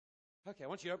Okay, I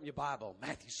want you to open your Bible,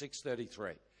 Matthew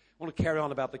 6:33. I want to carry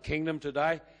on about the kingdom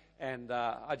today, and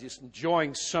I'm just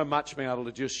enjoying so much being able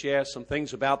to just share some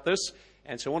things about this.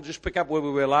 And so I want to just pick up where we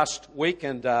were last week,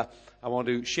 and I want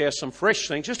to share some fresh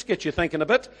things just to get you thinking a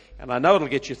bit. And I know it'll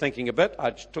get you thinking a bit.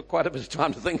 I took quite a bit of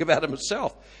time to think about it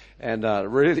myself, and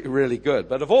really, really good.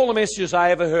 But of all the messages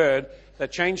I ever heard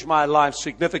that changed my life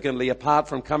significantly, apart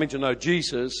from coming to know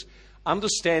Jesus,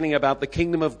 understanding about the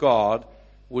kingdom of God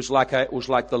was like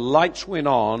the lights went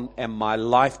on and my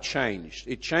life changed.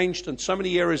 It changed in so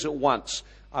many areas at once.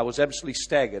 I was absolutely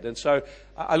staggered. And so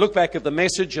I look back at the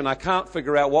message and I can't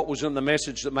figure out what was in the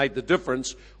message that made the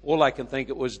difference. All I can think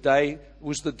it was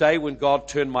the day when God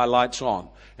turned my lights on.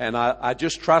 And I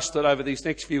just trust that over these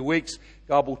next few weeks,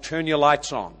 God will turn your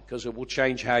lights on because it will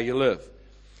change how you live.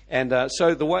 And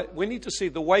so we need to see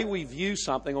the way we view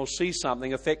something or see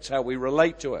something affects how we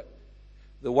relate to it.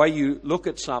 The way you look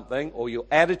at something or your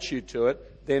attitude to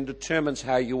it then determines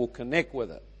how you will connect with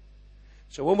it.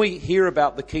 So when we hear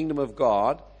about the kingdom of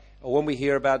God, or when we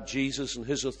hear about Jesus and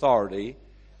his authority,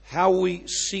 how we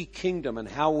see kingdom and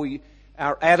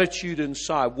our attitude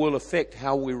inside will affect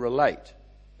how we relate.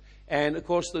 And of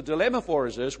course the dilemma for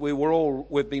us is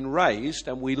we've been raised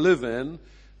and we live in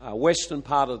a western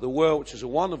part of the world, which is a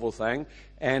wonderful thing.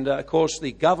 And of course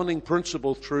the governing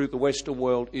principle through the western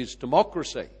world is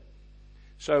democracy.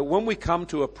 So when we come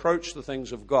to approach the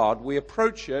things of God, we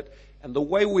approach it, and the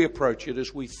way we approach it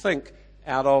is we think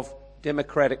out of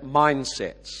democratic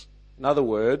mindsets. In other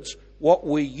words, what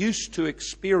we're used to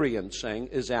experiencing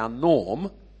is our norm,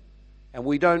 and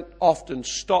we don't often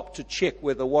stop to check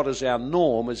whether what is our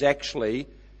norm is actually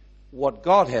what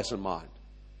God has in mind.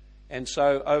 And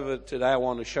so over today I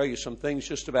want to show you some things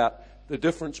just about the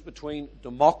difference between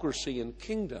democracy and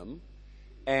kingdom.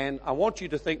 And I want you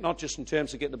to think not just in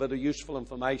terms of getting a bit of useful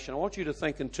information. I want you to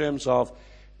think in terms of,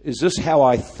 is this how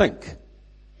I think?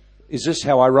 Is this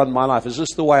how I run my life? Is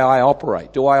this the way I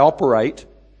operate? Do I operate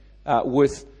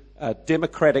with a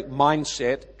democratic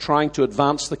mindset trying to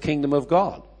advance the kingdom of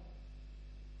God?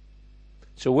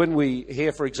 So when we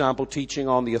hear, for example, teaching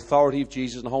on the authority of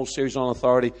Jesus and a whole series on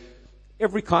authority,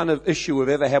 every kind of issue we've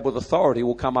ever had with authority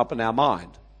will come up in our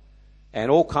mind. And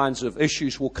all kinds of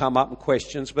issues will come up and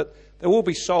questions, but they will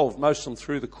be solved, most of them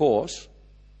through the course.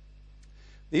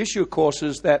 The issue, of course,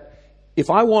 is that if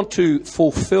I want to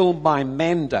fulfill my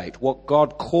mandate, what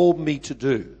God called me to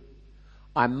do,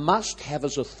 I must have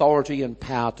his authority and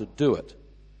power to do it.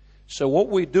 So what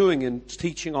we're doing in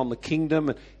teaching on the kingdom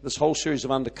and this whole series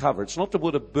of Undercover, it's not to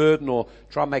put a burden or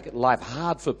try and make it life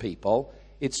hard for people.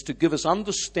 It's to give us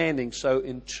understanding so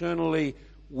internally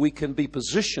we can be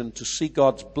positioned to see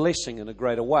God's blessing in a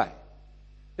greater way.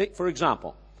 For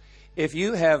example, if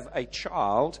you have a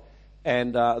child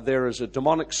and there is a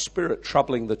demonic spirit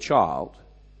troubling the child,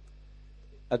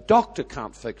 a doctor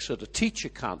can't fix it, a teacher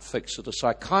can't fix it, a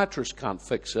psychiatrist can't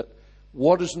fix it.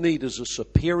 What is needed is a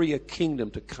superior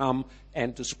kingdom to come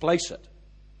and displace it.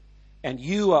 And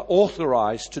you are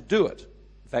authorized to do it.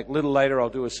 In fact, a little later I'll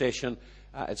do a session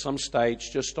at some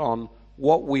stage just on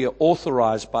what we are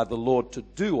authorized by the Lord to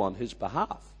do on his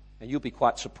behalf. And you'll be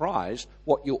quite surprised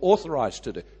what you're authorized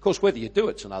to do. Of course, whether you do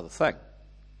it's another thing.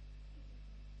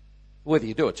 Whether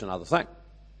you do it's another thing.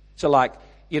 So like,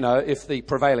 if the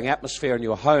prevailing atmosphere in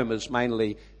your home is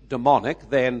mainly demonic,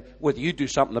 then whether you do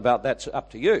something about that's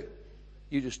up to you.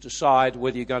 You just decide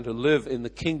whether you're going to live in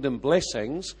the kingdom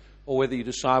blessings or whether you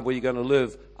decide whether you're going to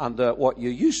live under what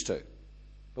you're used to.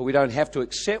 But we don't have to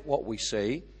accept what we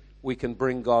see. We can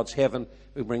bring God's heaven,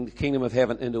 we bring the kingdom of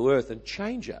heaven into earth and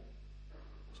change it.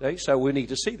 See? So we need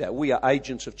to see that. We are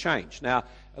agents of change. Now,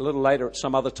 a little later at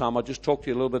some other time, I'll just talk to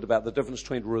you a little bit about the difference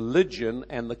between religion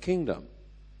and the kingdom.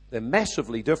 They're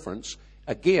massively different,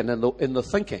 again, in the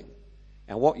thinking.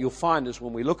 And what you'll find is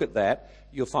when we look at that,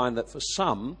 you'll find that for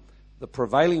some, the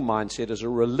prevailing mindset is a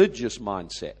religious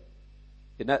mindset.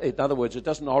 In other words, it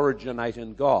doesn't originate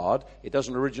in God. It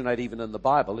doesn't originate even in the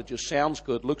Bible. It just sounds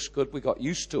good, looks good. We got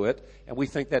used to it, and we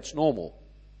think that's normal.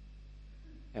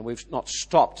 And we've not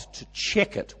stopped to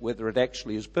check it, whether it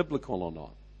actually is biblical or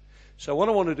not. So what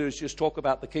I want to do is just talk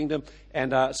about the kingdom.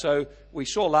 And so we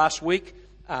saw last week,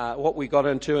 what we got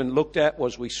into and looked at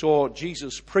was we saw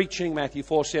Jesus preaching, Matthew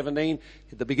 4:17,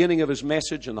 at the beginning of his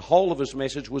message, and the whole of his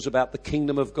message was about the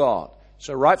kingdom of God.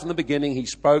 So right from the beginning, he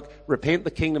spoke, repent, the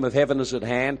kingdom of heaven is at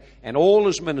hand. And all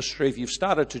his ministry, if you've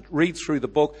started to read through the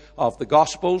book of the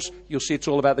Gospels, you'll see it's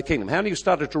all about the kingdom. How many of you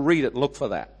started to read it and look for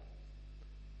that?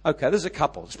 Okay, there's a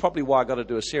couple. It's probably why I've got to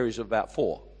do a series of about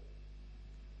 4.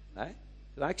 Okay?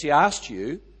 I actually asked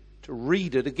you to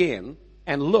read it again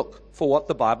and look for what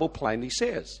the Bible plainly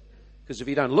says. Because if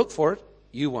you don't look for it,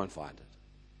 you won't find it.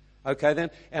 Okay then,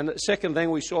 and the second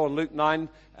thing we saw in Luke 9,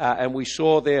 and we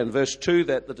saw there in verse 2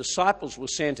 that the disciples were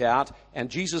sent out and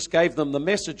Jesus gave them the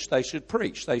message they should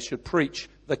preach. They should preach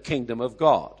the kingdom of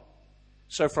God.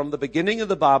 So from the beginning of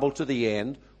the Bible to the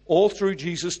end, all through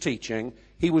Jesus' teaching,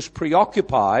 he was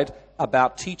preoccupied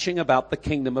about teaching about the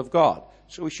kingdom of God.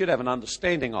 So we should have an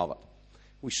understanding of it.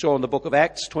 We saw in the book of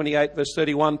Acts 28 verse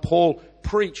 31, Paul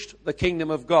preached the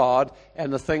kingdom of God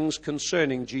and the things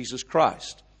concerning Jesus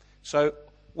Christ. So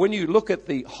when you look at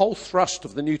the whole thrust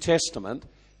of the New Testament,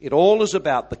 it all is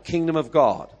about the kingdom of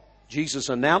God. Jesus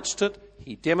announced it,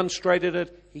 he demonstrated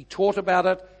it, he taught about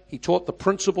it, he taught the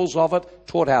principles of it,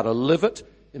 taught how to live it,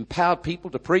 empowered people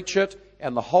to preach it,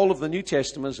 and the whole of the New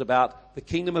Testament is about the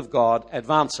kingdom of God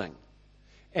advancing.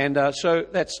 And so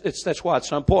that's why it's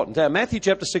so important. Now, Matthew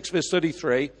chapter 6, verse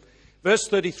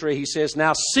 33, he says,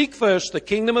 "Now seek first the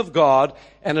kingdom of God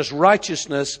and his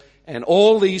righteousness, and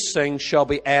all these things shall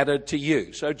be added to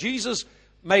you." So Jesus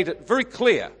made it very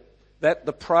clear that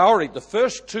the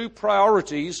first two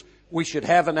priorities we should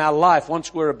have in our life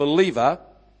once we're a believer,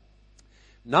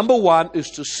 number one is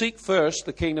to seek first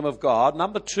the kingdom of God.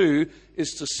 Number two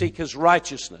is to seek his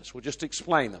righteousness. We'll just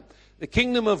explain them. The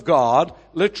kingdom of God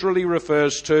literally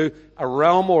refers to a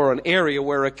realm or an area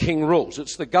where a king rules.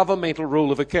 It's the governmental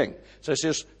rule of a king. So it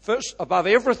says, first, above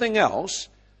everything else,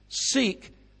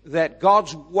 seek that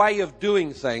God's way of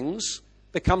doing things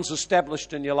becomes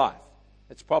established in your life.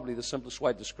 That's probably the simplest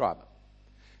way to describe it.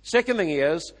 Second thing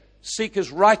is, seek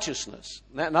his righteousness.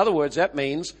 In other words, that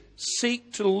means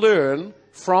seek to learn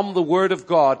from the Word of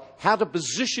God how to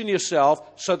position yourself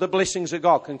so the blessings of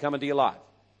God can come into your life.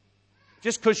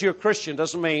 Just because you're a Christian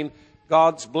doesn't mean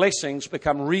God's blessings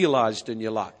become realized in your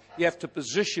life. You have to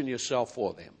position yourself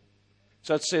for them.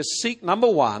 So it says, seek, number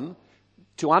one,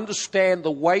 to understand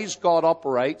the ways God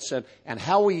operates and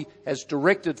how he has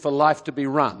directed for life to be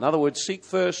run. In other words, seek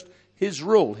first his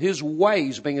rule, his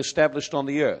ways being established on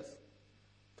the earth.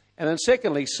 And then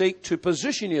secondly, seek to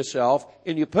position yourself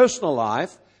in your personal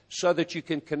life so that you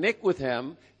can connect with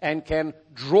him and can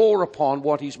draw upon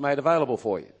what he's made available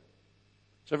for you.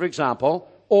 So, for example,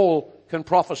 all can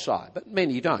prophesy, but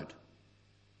many don't.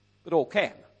 But all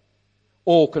can.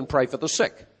 All can pray for the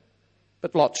sick,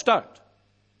 but lots don't.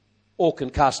 All can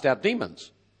cast out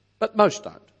demons, but most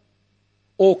don't.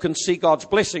 All can see God's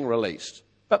blessing released,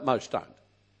 but most don't.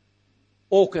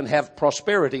 All can have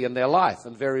prosperity in their life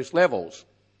in various levels,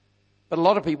 but a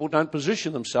lot of people don't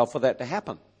position themselves for that to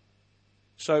happen.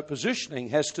 So positioning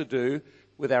has to do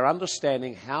with our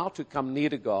understanding how to come near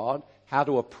to God, how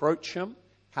to approach him,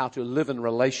 how to live in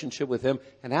relationship with him,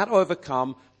 and how to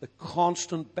overcome the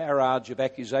constant barrage of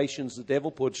accusations the devil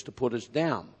puts to put us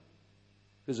down.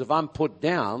 Because if I'm put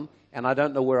down and I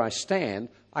don't know where I stand,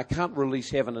 I can't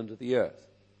release heaven into the earth.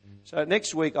 So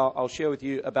next week I'll share with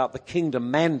you about the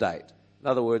kingdom mandate. In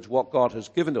other words, what God has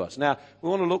given to us. Now, we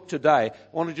want to look today, I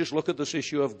want to just look at this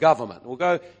issue of government. We'll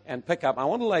go and pick up.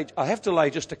 I have to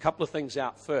lay just a couple of things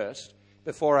out first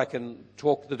before I can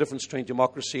talk the difference between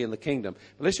democracy and the kingdom.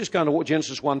 But let's just go into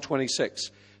Genesis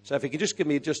 1:26. So if you could just give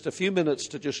me just a few minutes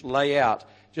to just lay out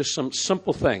just some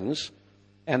simple things,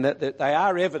 and that they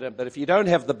are evident, but if you don't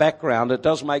have the background, it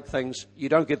does make things, you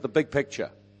don't get the big picture.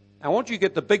 And once you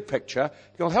get the big picture,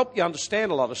 it'll help you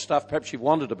understand a lot of stuff perhaps you've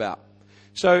wondered about.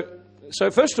 So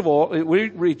first of all, we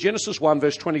read Genesis 1,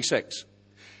 verse 26.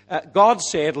 God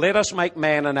said, "Let us make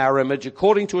man in our image,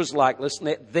 according to his likeness, and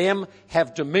let them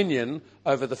have dominion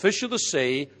over the fish of the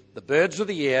sea, the birds of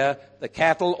the air, the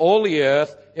cattle, all the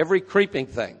earth, every creeping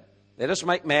thing. Let us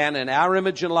make man in our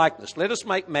image and likeness. Let us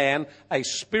make man a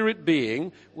spirit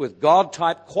being with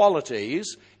God-type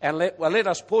qualities, and let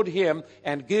us put him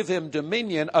and give him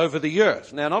dominion over the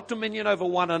earth." Now, not dominion over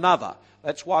one another.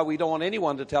 That's why we don't want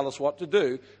anyone to tell us what to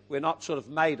do. We're not sort of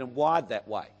made and wired that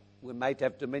way. We're made to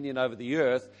have dominion over the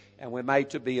earth, and we're made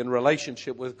to be in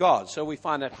relationship with God. So we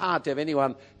find it hard to have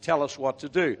anyone tell us what to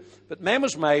do. But man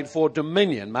was made for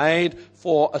dominion, made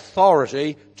for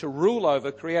authority to rule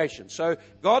over creation. So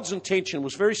God's intention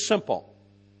was very simple.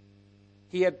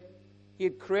 He had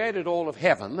created all of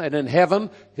heaven, and in heaven,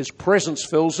 his presence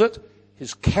fills it,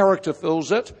 his character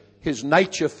fills it, his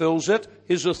nature fills it,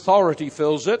 his authority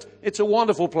fills it. It's a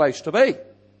wonderful place to be.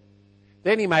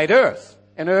 Then he made earth,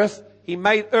 and he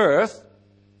made earth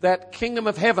that kingdom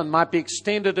of heaven might be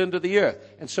extended into the earth.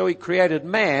 And so he created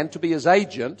man to be his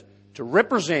agent, to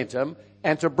represent him,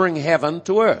 and to bring heaven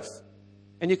to earth.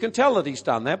 And you can tell that he's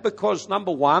done that because,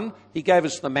 number one, he gave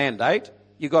us the mandate.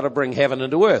 You've got to bring heaven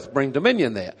into earth, bring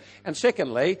dominion there. And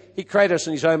secondly, he created us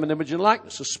in his own image and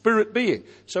likeness, a spirit being.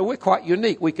 So we're quite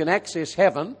unique. We can access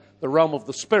heaven the realm of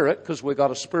the Spirit, because we've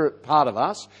got a spirit part of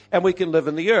us, and we can live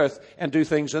in the earth and do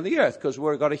things in the earth, because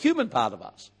we've got a human part of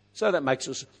us. So that makes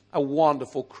us a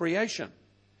wonderful creation.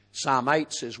 Psalm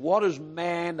 8 says, what is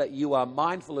man that you are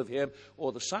mindful of him,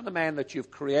 or the son of man that you've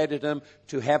created him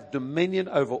to have dominion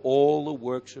over all the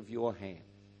works of your hand?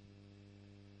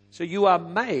 So you are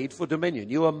made for dominion.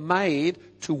 You are made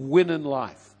to win in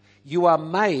life. You are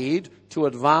made to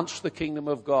advance the kingdom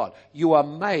of God. You are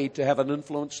made to have an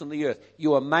influence in the earth.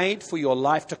 You are made for your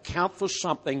life to count for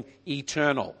something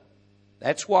eternal.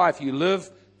 That's why if you live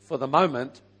for the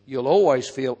moment, you'll always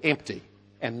feel empty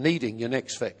and needing your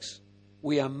next fix.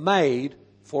 We are made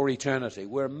for eternity.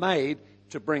 We're made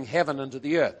to bring heaven into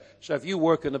the earth. So if you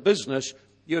work in a business,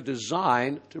 you're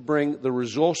designed to bring the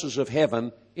resources of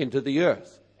heaven into the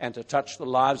earth and to touch the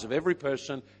lives of every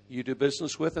person you do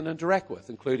business with and interact with,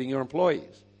 including your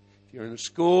employees. If you're in a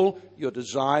school, you're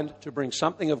designed to bring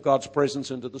something of God's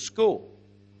presence into the school.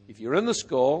 If you're in the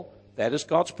school, that is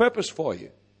God's purpose for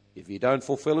you. If you don't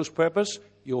fulfill His purpose,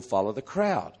 you'll follow the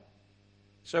crowd.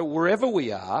 So wherever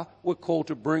we are, we're called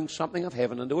to bring something of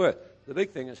heaven into earth. The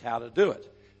big thing is how to do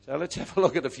it. So let's have a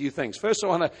look at a few things. First, I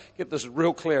want to get this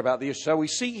real clear about the issue. So we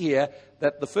see here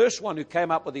that the first one who came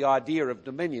up with the idea of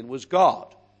dominion was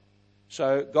God.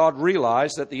 So God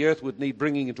realized that the earth would need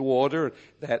bringing into order,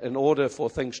 that in order for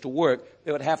things to work,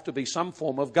 there would have to be some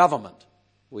form of government.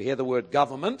 We hear the word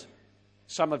government.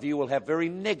 Some of you will have very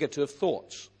negative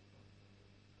thoughts.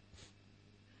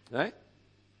 Okay?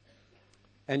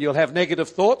 And you'll have negative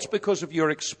thoughts because of your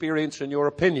experience and your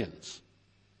opinions.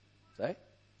 See?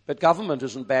 But government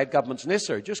isn't bad. Government's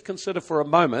necessary. Just consider for a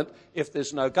moment if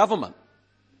there's no government.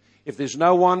 If there's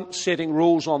no one setting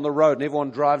rules on the road and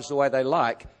everyone drives the way they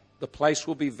like, the place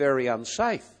will be very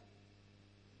unsafe.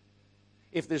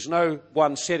 If there's no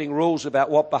one setting rules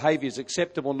about what behavior is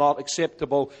acceptable, not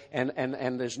acceptable, and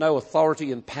there's no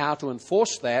authority and power to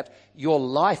enforce that, your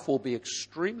life will be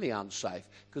extremely unsafe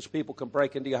because people can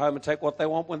break into your home and take what they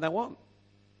want when they want.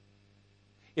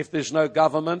 If there's no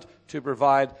government to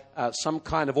provide some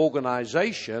kind of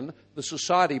organization, the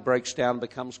society breaks down and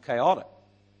becomes chaotic.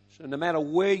 So no matter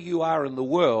where you are in the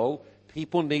world,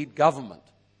 people need government.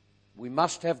 We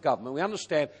must have government. We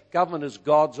understand government is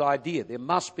God's idea. There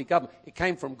must be government. It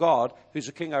came from God, who's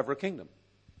a king over a kingdom.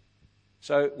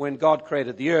 So when God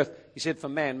created the earth, He said for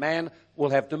man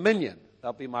will have dominion.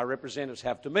 They'll be my representatives,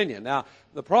 have dominion. Now,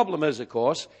 the problem is, of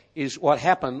course, is what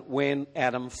happened when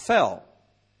Adam fell.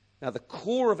 Now, the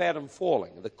core of Adam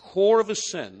falling, the core of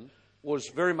his sin was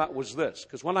this.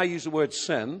 Because when I use the word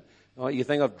sin, you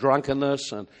think of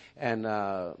drunkenness and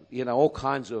all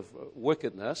kinds of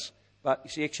wickedness. But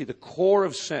you see, actually, the core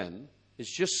of sin is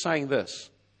just saying this: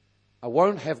 I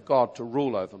won't have God to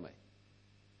rule over me.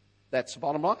 That's the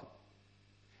bottom line.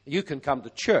 You can come to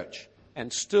church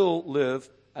and still live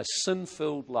a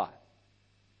sin-filled life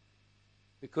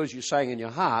because you're saying in your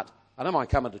heart, I don't mind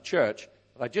coming to church,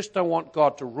 but I just don't want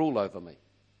God to rule over me.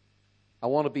 I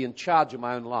want to be in charge of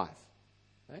my own life.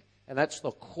 Okay? And that's the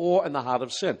core and the heart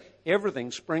of sin. Everything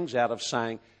springs out of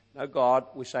saying, no, God,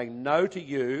 we're saying no to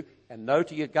you and no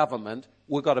to your government.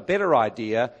 We've got a better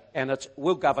idea, and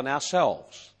we'll govern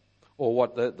ourselves. Or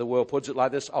what the world puts it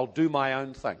like this: I'll do my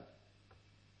own thing.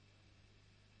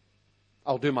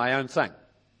 I'll do my own thing.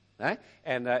 Okay?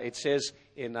 And it says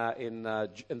in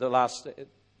the last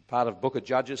part of the book of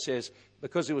Judges, says,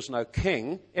 because there was no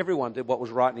king, everyone did what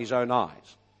was right in his own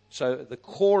eyes. So the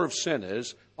core of sin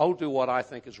is, I'll do what I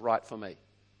think is right for me.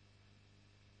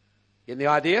 Getting the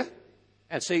idea?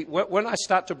 And see, when I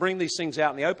start to bring these things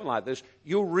out in the open like this,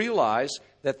 you'll realize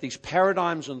that these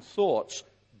paradigms and thoughts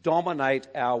dominate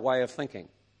our way of thinking.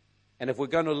 And if we're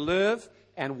going to live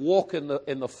and walk in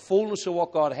the fullness of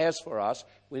what God has for us,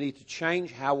 we need to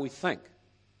change how we think.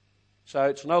 So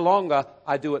it's no longer,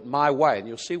 I do it my way. And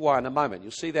you'll see why in a moment.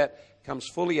 You'll see that comes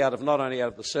fully out of, not only out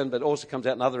of the sin, but also comes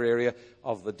out in another area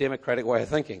of the democratic way of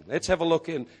thinking. Let's have a look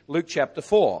in Luke chapter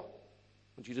 4. I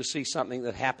want you to see something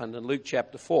that happened in Luke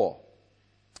chapter 4.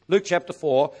 Luke chapter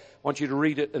 4, I want you to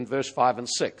read it in verse 5 and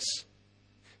 6.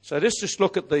 So let's just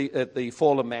look at the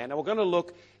fallen man. Now we're going to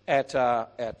look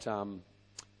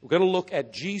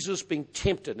at Jesus being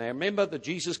tempted. Now remember that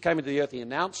Jesus came into the earth. He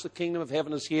announced the kingdom of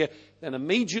heaven is here. Then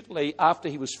immediately after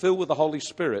he was filled with the Holy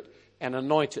Spirit and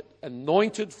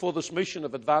anointed for this mission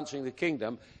of advancing the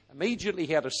kingdom, immediately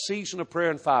he had a season of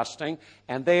prayer and fasting,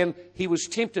 and then he was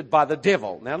tempted by the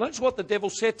devil. Now notice what the devil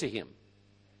said to him.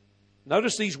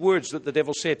 Notice these words that the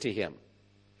devil said to him.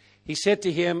 He said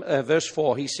to him, verse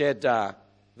 4, he said,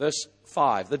 verse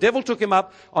 5, the devil took him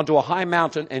up onto a high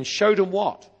mountain and showed him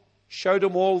what? Showed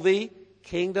him all the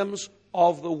kingdoms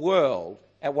of the world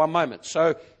at one moment.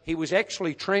 So he was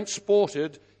actually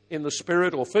transported in the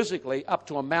spirit or physically up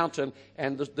to a mountain,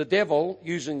 and the devil,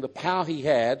 using the power he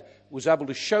had, was able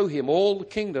to show him all the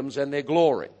kingdoms and their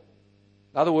glory.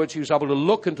 In other words, he was able to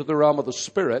look into the realm of the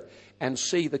spirit and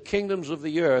see the kingdoms of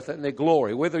the earth and their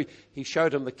glory. Whether he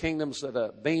showed him the kingdoms that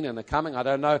are been and are coming, I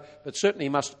don't know, but certainly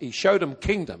he showed him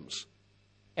kingdoms.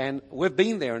 And we've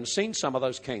been there and seen some of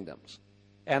those kingdoms.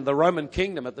 And the Roman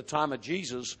kingdom at the time of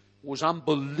Jesus was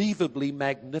unbelievably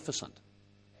magnificent.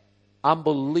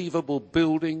 Unbelievable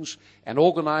buildings and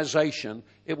organization.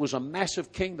 It was a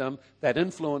massive kingdom that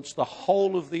influenced the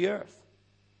whole of the earth.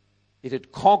 It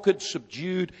had conquered,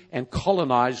 subdued, and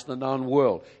colonized the known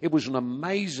world. It was an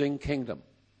amazing kingdom.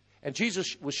 And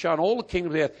Jesus was shown all the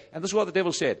kingdoms of the earth. And this is what the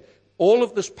devil said. All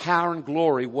of this power and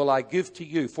glory will I give to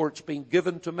you, for it's been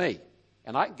given to me.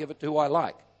 And I can give it to who I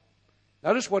like.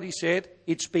 Notice what he said.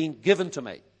 It's been given to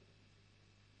me.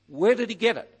 Where did he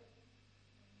get it?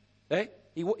 Okay?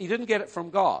 He didn't get it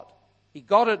from God. He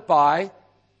got it by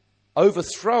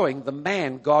overthrowing the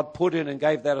man God put in and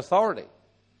gave that authority.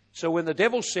 So when the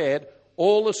devil said,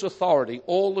 all this authority,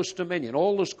 all this dominion,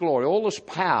 all this glory, all this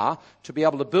power to be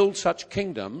able to build such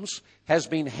kingdoms has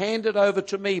been handed over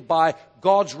to me by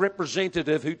God's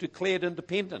representative who declared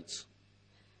independence.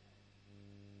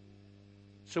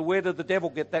 So where did the devil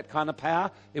get that kind of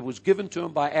power? It was given to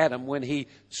him by Adam when he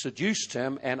seduced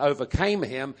him and overcame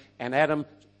him, and Adam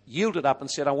yielded up and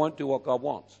said, I won't do what God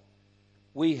wants.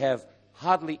 We have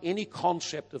hardly any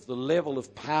concept of the level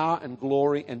of power and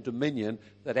glory and dominion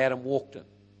that Adam walked in.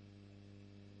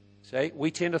 See,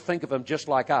 we tend to think of him just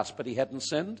like us, but he hadn't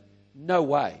sinned? No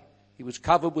way. He was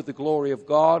covered with the glory of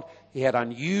God. He had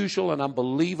unusual and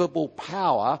unbelievable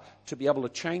power to be able to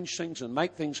change things and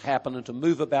make things happen and to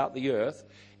move about the earth.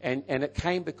 And it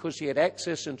came because he had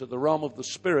access into the realm of the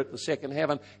Spirit, the second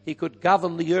heaven. He could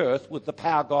govern the earth with the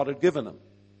power God had given him.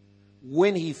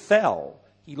 When he fell,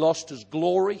 he lost his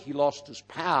glory, he lost his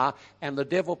power, and the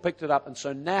devil picked it up. And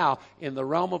so now, in the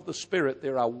realm of the Spirit,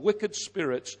 there are wicked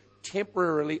spirits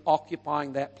temporarily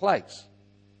occupying that place.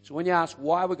 So when you ask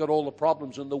why we got all the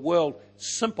problems in the world,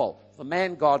 simple. The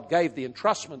man God gave the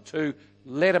entrustment to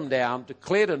let him down,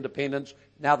 declared independence.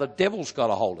 Now the devil's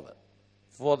got a hold of it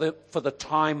for the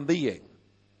time being.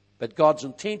 But God's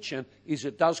intention is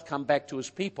it does come back to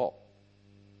his people.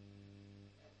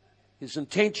 His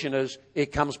intention is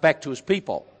it comes back to his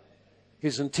people.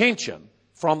 His intention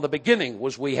from the beginning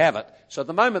was we have it. So at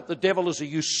the moment the devil is a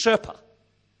usurper.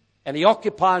 And he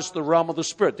occupies the realm of the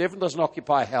Spirit. The devil doesn't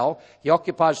occupy hell. He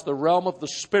occupies the realm of the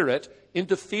Spirit,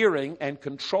 interfering and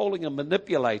controlling and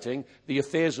manipulating the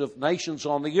affairs of nations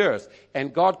on the earth.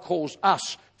 And God calls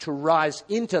us to rise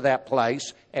into that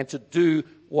place and to do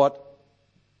what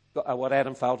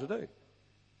Adam failed to do.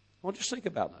 Well, just think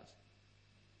about this.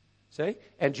 See?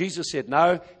 And Jesus said,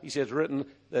 no. He says, written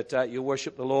that you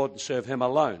worship the Lord and serve him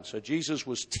alone. So Jesus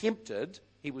was tempted.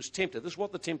 He was tempted. This is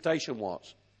what the temptation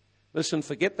was. Listen,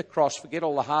 forget the cross, forget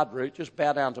all the hard route, just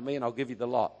bow down to me and I'll give you the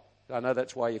lot. I know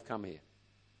that's why you've come here.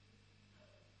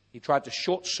 He tried to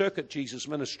short-circuit Jesus'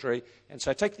 ministry and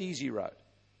say, take the easy road.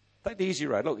 Take the easy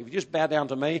road. Look, if you just bow down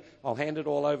to me, I'll hand it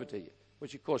all over to you.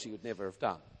 Which, of course, he would never have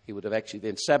done. He would have actually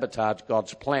then sabotaged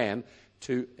God's plan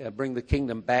to bring the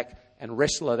kingdom back and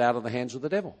wrestle it out of the hands of the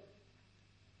devil.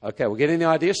 Okay, we're getting the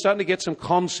idea. Starting to get some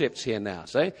concepts here now,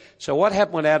 see? So what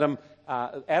happened when Adam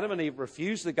and Eve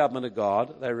refused the government of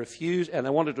God? They refused and they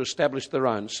wanted to establish their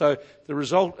own. So the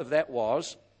result of that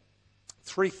was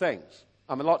three things.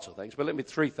 I mean, lots of things, but let me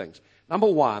three things. Number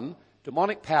one,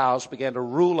 demonic powers began to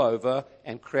rule over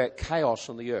and create chaos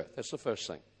on the earth. That's the first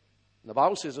thing. And the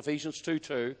Bible says, Ephesians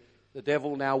 2:2, the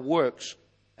devil now works,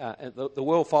 and the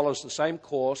world follows the same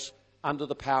course under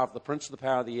the power of the prince of the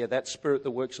power of the air, that spirit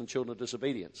that works in children of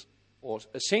disobedience. Or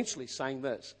essentially saying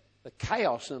this, the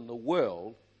chaos in the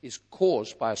world is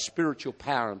caused by a spiritual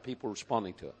power and people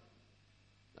responding to it.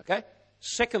 Okay?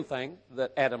 Second thing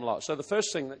that Adam lost. So the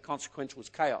first thing, that consequence was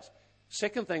chaos.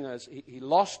 Second thing is he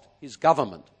lost his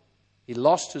government. He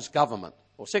lost his government.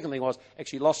 Or second thing was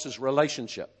actually lost his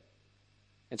relationship.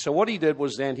 And so what he did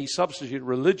was then he substituted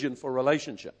religion for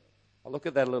relationship. I'll look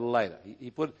at that a little later.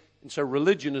 And so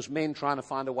religion is men trying to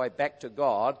find a way back to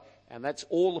God, and that's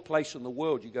all the place in the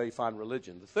world you go, you find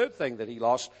religion. The third thing that he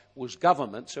lost was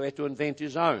government, so he had to invent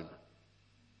his own.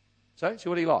 So, see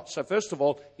what he lost. So first of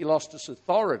all, he lost his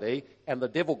authority, and the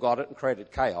devil got it and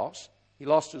created chaos. He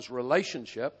lost his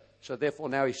relationship, so therefore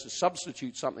now he has to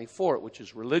substitute something for it, which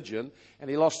is religion. And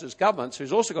he lost his government, so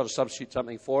he's also got to substitute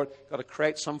something for it, got to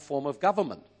create some form of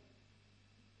government.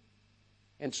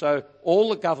 And so all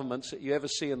the governments that you ever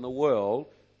see in the world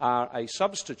are a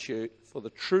substitute for the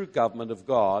true government of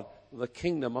God, the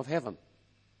kingdom of heaven.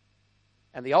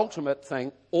 And the ultimate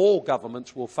thing, all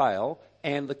governments will fail,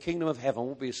 and the kingdom of heaven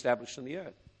will be established in the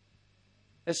earth.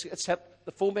 It's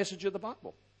the full message of the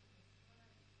Bible.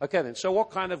 Okay then, so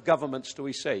what kind of governments do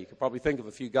we see? You can probably think of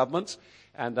a few governments,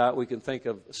 and we can think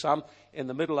of some. In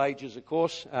the Middle Ages, of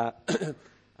course,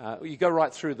 you go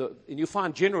right through and you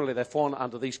find generally they fall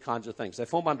under these kinds of things. They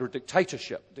form under a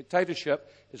dictatorship.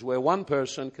 Dictatorship is where one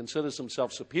person considers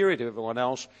himself superior to everyone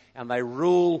else, and they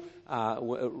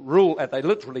they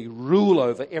literally rule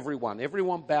over everyone.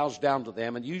 Everyone bows down to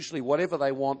them, and usually whatever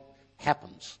they want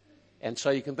happens. And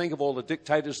so you can think of all the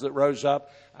dictators that rose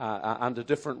up under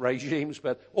different regimes,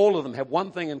 but all of them have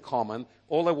one thing in common.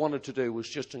 All they wanted to do was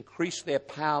just increase their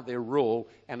power, their rule,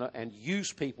 and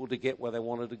use people to get where they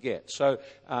wanted to get. So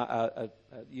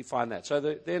you find that. So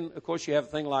then, of course, you have a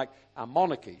thing like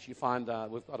monarchies. You find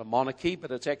we've got a monarchy,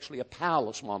 but it's actually a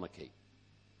powerless monarchy.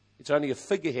 It's only a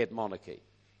figurehead monarchy.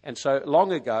 And so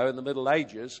long ago, in the Middle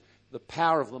Ages, the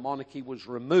power of the monarchy was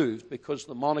removed because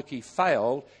the monarchy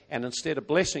failed, and instead of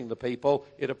blessing the people,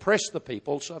 it oppressed the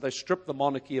people, so they stripped the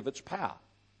monarchy of its power.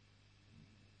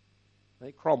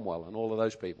 Cromwell and all of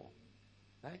those people.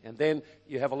 Okay? And then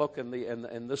you have a look in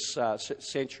this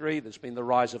century, there's been the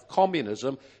rise of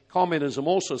communism. Communism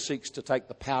also seeks to take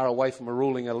the power away from a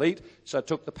ruling elite, so it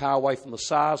took the power away from the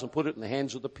Tsars and put it in the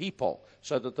hands of the people,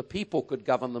 so that the people could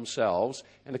govern themselves.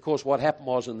 And of course what happened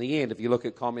was, in the end, if you look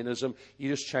at communism, you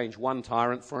just change one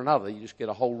tyrant for another. You just get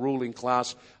a whole ruling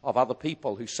class of other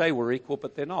people who say we're equal,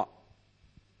 but they're not.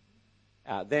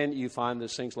 Then you find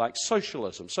there's things like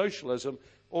socialism. Socialism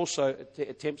also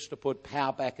attempts to put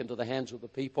power back into the hands of the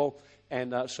people,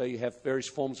 and so you have various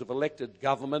forms of elected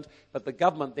government, but the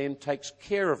government then takes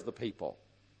care of the people.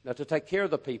 Now, to take care of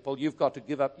the people, you've got to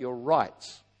give up your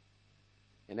rights.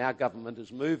 And our government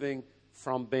is moving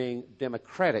from being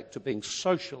democratic to being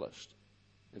socialist.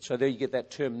 And so there you get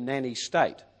that term nanny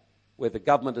state, where the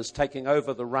government is taking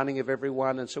over the running of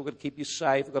everyone, and so we've got to keep you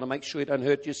safe, we've got to make sure you don't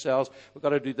hurt yourselves, we've got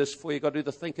to do this for you, we've got to do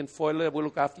the thinking for you, we'll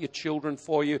look after your children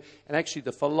for you. And actually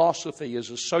the philosophy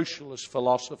is a socialist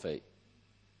philosophy.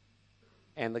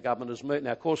 And the government is moving.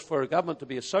 Now, of course, for a government to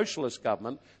be a socialist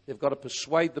government, they've got to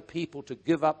persuade the people to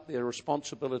give up their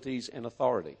responsibilities and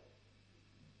authority.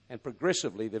 And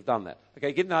progressively, they've done that.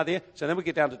 Okay, get an idea? So then we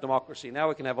get down to democracy. Now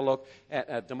we can have a look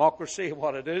at democracy and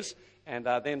what it is, and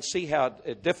then see how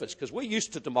it differs. Because we're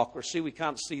used to democracy. We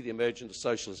can't see the emergence of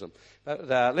socialism.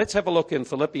 But let's have a look in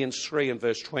Philippians 3 and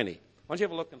verse 20. Why don't you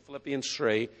have a look in Philippians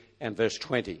 3 and verse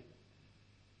 20?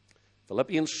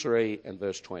 Philippians 3 and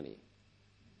verse 20.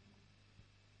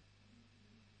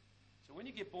 So when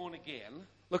you get born again,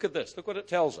 look at this. Look what it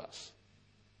tells us.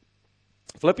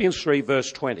 Philippians 3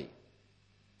 verse 20.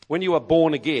 When you are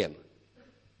born again,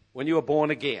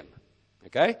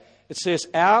 okay, it says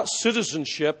our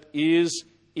citizenship is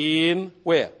in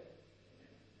where?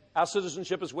 Our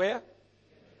citizenship is where?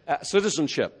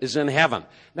 Citizenship is in heaven.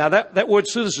 Now that word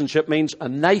citizenship means a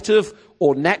native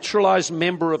or naturalized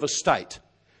member of a state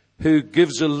who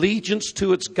gives allegiance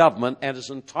to its government and is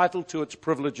entitled to its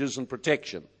privileges and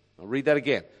protection. I'll read that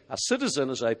again. A citizen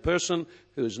is a person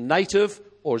who is native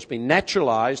or has been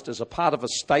naturalized as a part of a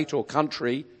state or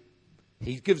country.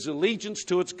 He gives allegiance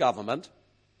to its government,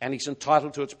 and he's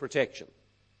entitled to its protection.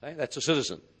 Okay? That's a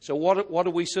citizen. So what are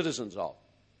we citizens of?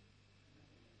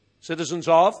 Citizens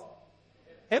of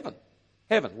heaven.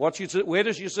 Heaven. Where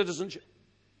does your citizenship?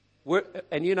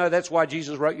 And you know that's why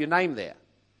Jesus wrote your name there.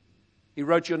 He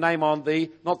wrote your name on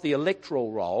not the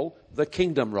electoral roll, the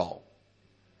kingdom roll.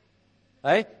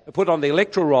 Okay? Put it on the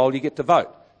electoral roll, you get to vote.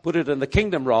 Put it in the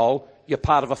kingdom roll, you're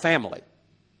part of a family.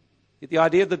 Get the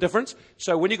idea of the difference?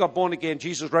 So when you got born again,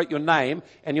 Jesus wrote your name,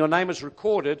 and your name is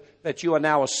recorded that you are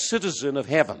now a citizen of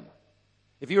heaven.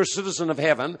 If you're a citizen of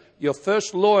heaven, your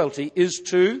first loyalty is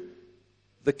to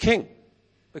the king.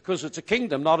 Because it's a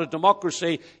kingdom, not a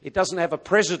democracy. It doesn't have a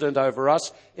president over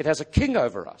us. It has a king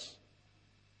over us.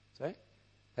 See? It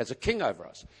has a king over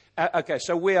us. Okay,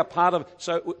 so we are part of,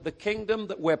 so the kingdom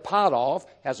that we're part of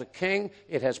has a king,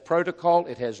 it has protocol,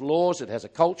 it has laws, it has a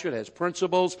culture, it has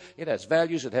principles, it has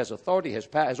values, it has authority, it has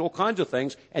power, it has all kinds of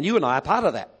things, and you and I are part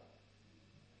of that.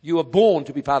 You are born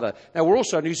to be part of that. Now, we're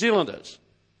also New Zealanders.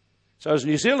 So as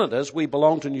New Zealanders, we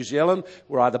belong to New Zealand.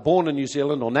 We're either born in New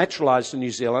Zealand or naturalized in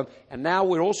New Zealand, and now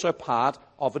we're also part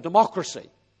of a democracy.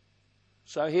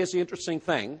 So here's the interesting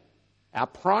thing. Our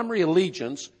primary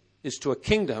allegiance is to a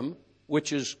kingdom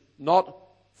which is not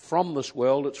from this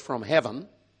world, it's from heaven,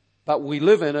 but we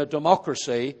live in a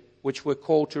democracy which we're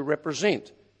called to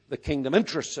represent the kingdom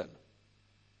interests in.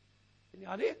 Any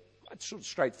idea? It's sort of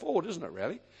straightforward, isn't it,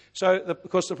 really? So,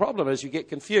 because the problem is you get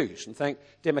confused and think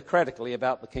democratically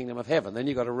about the kingdom of heaven, then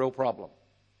you've got a real problem.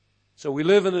 So we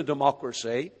live in a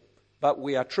democracy, but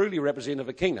we are truly representative of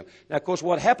a kingdom. Now, of course,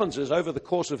 what happens is over the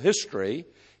course of history,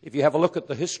 if you have a look at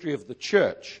the history of the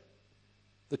church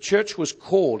was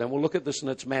called, and we'll look at this in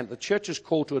its manner, the church is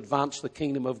called to advance the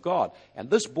kingdom of God. And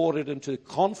this brought it into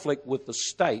conflict with the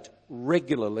state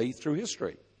regularly through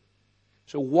history.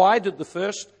 So why did the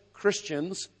first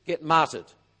Christians get martyred?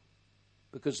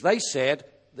 Because they said,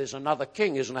 there's another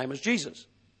king, his name is Jesus.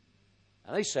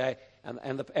 And they say,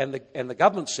 and the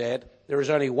government said, there is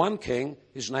only one king,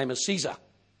 his name is Caesar.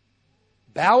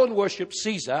 Bow and worship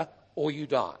Caesar or you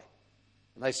die.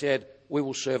 And they said, we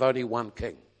will serve only one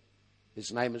king.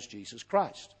 His name is Jesus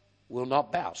Christ. We'll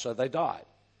not bow. So they died.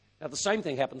 Now the same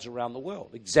thing happens around the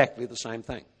world. Exactly the same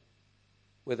thing.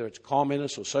 Whether it's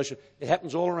communist or social, it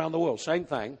happens all around the world. Same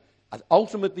thing. It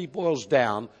ultimately boils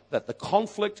down that the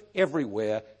conflict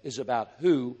everywhere is about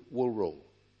who will rule.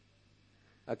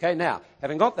 Okay, now,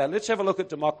 having got that, let's have a look at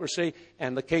democracy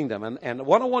and the kingdom. And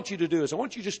what I want you to do is I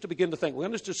want you just to begin to think. We're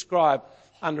going to describe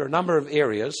under a number of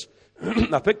areas.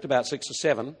 I picked about 6 or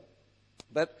 7.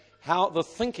 But how the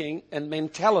thinking and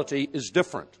mentality is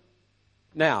different.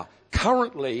 Now,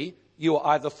 currently, you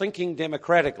are either thinking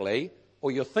democratically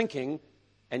or you're thinking,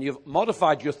 and you've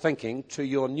modified your thinking to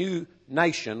your new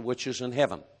nation, which is in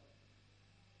heaven.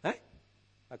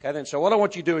 Okay, then, so what I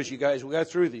want you to do as we go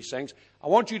through these things, I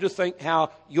want you to think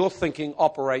how your thinking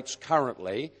operates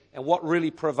currently and what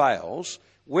really prevails,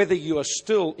 whether you are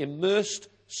still immersed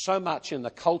so much in the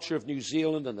culture of New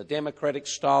Zealand and the democratic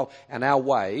style and our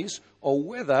ways, or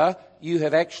whether you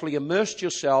have actually immersed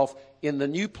yourself in the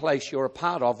new place you're a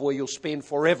part of where you'll spend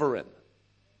forever in.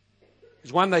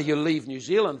 Because one day you'll leave New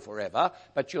Zealand forever,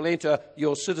 but you'll enter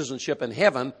your citizenship in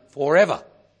heaven forever.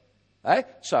 Okay?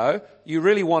 So you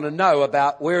really want to know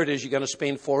about where it is you're going to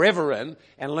spend forever in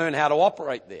and learn how to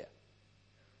operate there.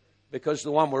 Because the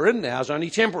one we're in now is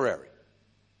only temporary.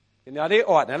 In the idea,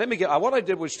 all right, now what I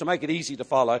did was to make it easy to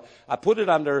follow, I put it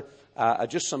under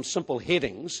just some simple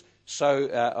headings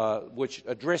which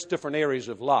address different areas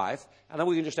of life, and then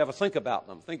we can just have a think about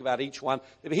them, think about each one.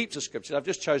 There are heaps of scriptures. I've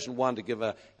just chosen one to give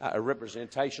a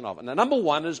representation of it. Now, number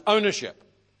one is ownership.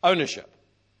 Ownership.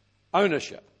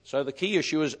 So the key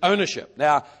issue is ownership.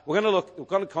 Now, we're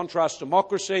going to contrast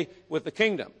democracy with the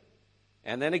kingdom.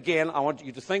 And then again, I want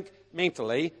you to think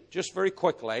mentally, just very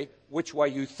quickly, which way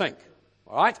you think.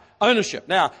 All right? Ownership.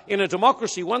 Now, in a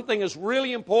democracy, one thing is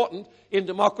really important in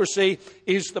democracy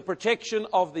is the protection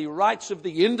of the rights of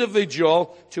the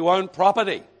individual to own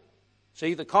property.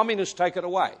 See, the communists take it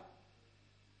away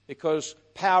because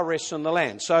power rests in the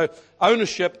land. So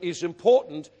ownership is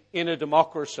important in a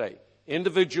democracy.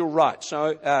 Individual rights. So,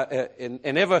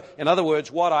 in other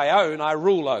words, what I own, I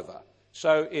rule over.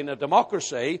 So in a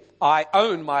democracy, I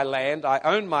own my land, I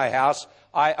own my house,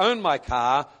 I own my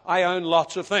car, I own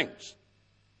lots of things.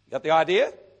 You got the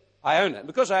idea? I own it.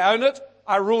 Because I own it,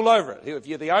 I rule over it. If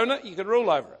you're the owner, you can rule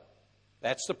over it.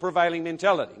 That's the prevailing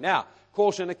mentality. Now, of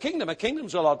course, in a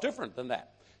kingdom's a lot different than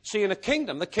that. See, in a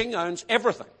kingdom, the king owns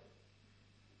everything.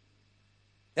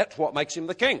 That's what makes him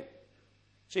the king.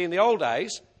 See, in the old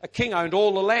days, a king owned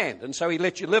all the land, and so he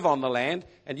let you live on the land,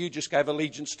 and you just gave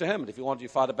allegiance to him. And if you wanted to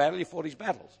fight a battle, you fought his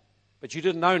battles. But you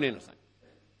didn't own anything.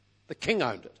 The king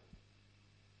owned it.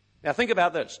 Now think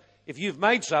about this. If you've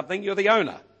made something, you're the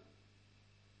owner.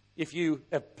 If you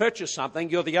have purchased something,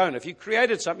 you're the owner. If you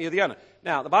created something, you're the owner.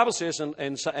 Now, the Bible says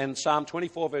in Psalm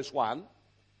 24, verse 1,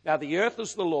 now the earth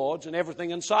is the Lord's and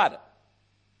everything inside it.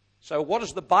 So what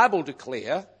does the Bible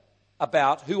declare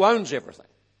about who owns everything?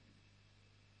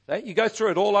 You go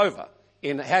through it all over.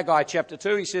 In Haggai chapter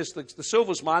 2, he says, the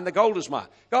silver's mine, the gold is mine.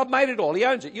 God made it all. He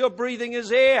owns it. You're breathing his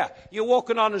air. You're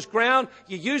walking on his ground.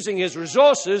 You're using his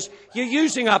resources. You're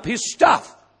using up his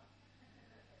stuff.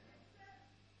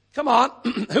 Come on.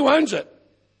 Who owns it?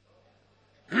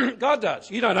 God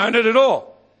does. You don't own it at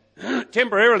all.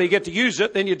 Temporarily you get to use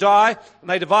it, then you die, and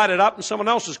they divide it up, and someone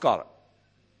else has got it.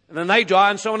 And then they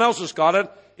die, and someone else has got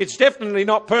it. It's definitely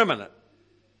not permanent.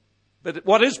 But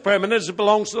what is permanent is it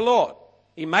belongs to the Lord.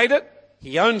 He made it.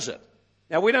 He owns it.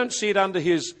 Now, we don't see it under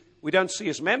we don't see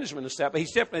his management and stuff, but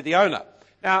he's definitely the owner.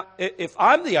 Now, if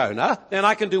I'm the owner, then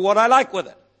I can do what I like with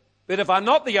it. But if I'm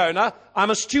not the owner, I'm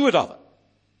a steward of it.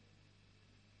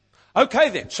 Okay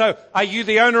then, so are you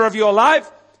the owner of your life?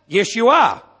 Yes, you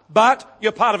are. But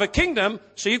you're part of a kingdom,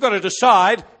 so you've got to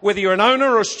decide whether you're an owner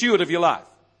or a steward of your life.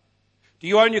 Do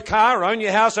you own your car, own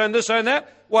your house, own this, own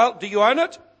that? Well, do you own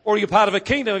it? Or are you part of a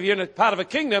kingdom? If you're part of a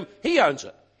kingdom, he owns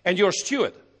it. And you're a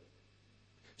steward.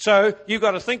 So you've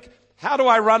got to think, how do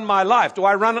I run my life? Do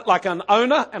I run it like an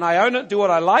owner and I own it, do what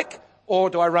I like? Or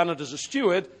do I run it as a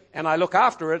steward and I look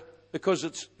after it because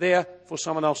it's there for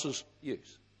someone else's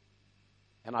use?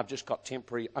 and I've just got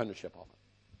temporary ownership of it.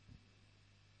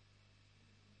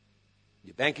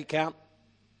 Your bank account,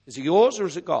 is it yours or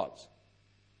is it God's?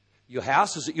 Your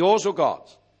house, is it yours or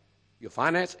God's? Your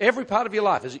finance, every part of your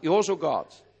life, is it yours or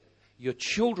God's? Your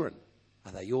children,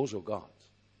 are they yours or God's?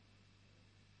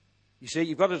 You see,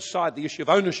 you've got to decide the issue of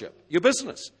ownership. Your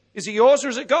business, is it yours or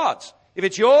is it God's? If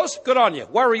it's yours, good on you.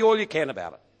 Worry all you can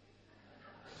about it.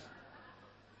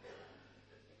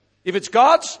 If it's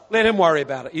God's, let him worry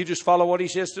about it. You just follow what he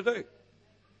says to do.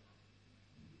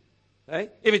 Okay?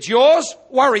 If it's yours,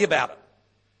 worry about it.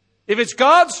 If it's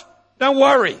God's, don't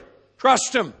worry.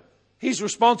 Trust him. He's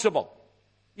responsible.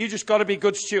 You just got to be a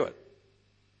good steward.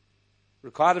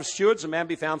 Required of stewards, a man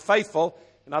be found faithful.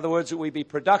 In other words, that we be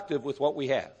productive with what we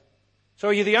have. So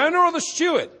are you the owner or the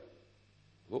steward?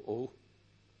 Uh-oh.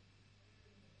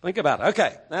 Think about it.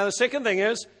 Okay. Now the second thing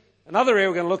is, another area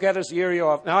we're going to look at is the area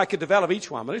of, now I could develop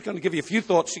each one, but I'm just going to give you a few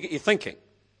thoughts to get you thinking.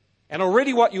 And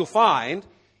already what you'll find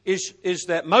is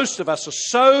that most of us are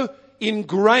so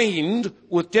ingrained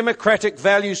with democratic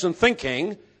values and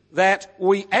thinking that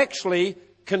we actually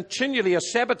continually are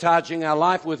sabotaging our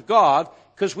life with God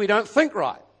because we don't think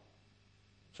right.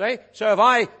 See? So if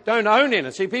I don't own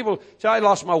it, see, people say I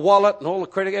lost my wallet and all the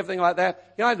credit, everything like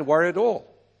that, I don't worry at all.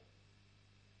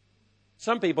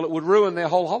 Some people, it would ruin their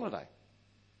whole holiday.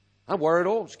 I don't worry at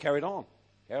all, just carried on.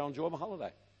 Carried on, enjoy my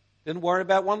holiday. Didn't worry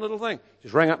about one little thing.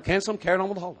 Just rang up, cancel them, carried on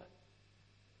with the holiday.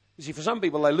 You see, for some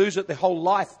people, they lose it. Their whole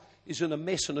life is in a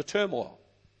mess and a turmoil.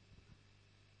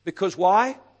 Because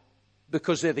why?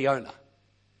 Because they're the owner.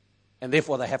 And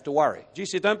therefore they have to worry.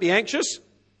 Jesus said, don't be anxious.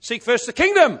 Seek first the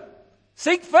kingdom.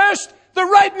 Seek first the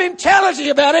right mentality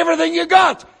about everything you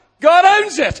got. God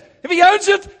owns it. If he owns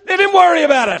it, let him worry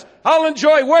about it. I'll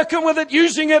enjoy working with it,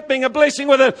 using it, being a blessing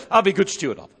with it. I'll be a good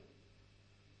steward of it.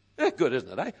 That's good,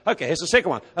 isn't it, eh? Okay, here's the second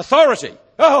one. Authority.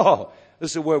 Oh,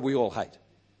 this is a word we all hate.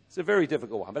 It's a very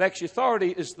difficult one. But actually,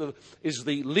 authority is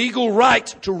the legal right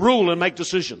to rule and make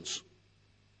decisions.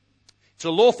 It's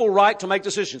a lawful right to make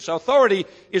decisions. So authority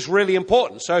is really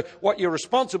important. So what you're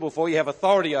responsible for, you have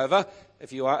authority over.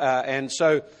 If you are, and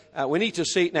so we need to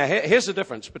see. Now, here's the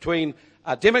difference between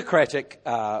a democratic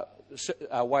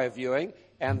way of viewing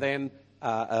and then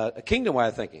a kingdom way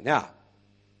of thinking. Now,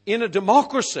 in a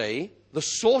democracy, the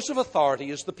source of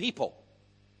authority is the people.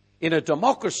 In a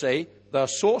democracy, the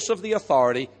source of the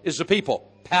authority is the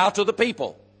people. Power to the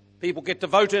people. People get to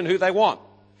vote in who they want.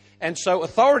 And so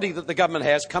authority that the government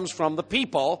has comes from the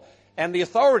people, and the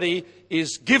authority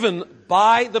is given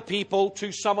by the people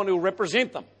to someone who will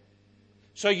represent them.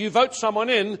 So you vote someone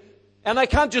in, and they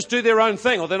can't just do their own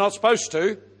thing, or they're not supposed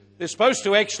to. They're supposed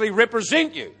to actually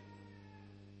represent you.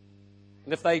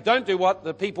 And if they don't do what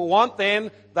the people want, then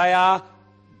they are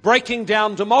breaking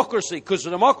down democracy, because the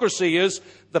democracy is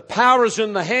the power is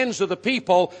in the hands of the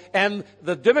people, and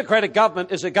the democratic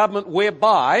government is a government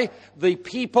whereby the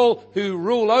people who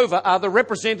rule over are the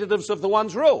representatives of the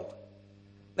ones ruled.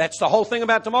 That's the whole thing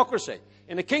about democracy.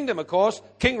 In a kingdom, of course,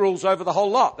 king rules over the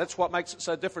whole lot. That's what makes it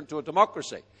so different to a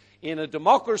democracy. In a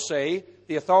democracy,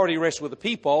 the authority rests with the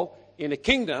people. In a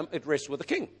kingdom, it rests with the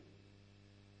king.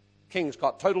 King's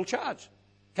got total charge.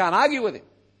 Can't argue with him.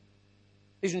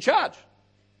 He's in charge.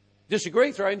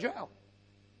 Disagree, throw in jail.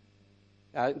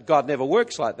 God never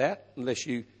works like that unless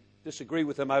you disagree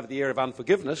with him over the area of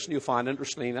unforgiveness, and you'll find,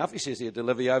 interestingly enough, he says he'll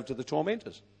deliver you over to the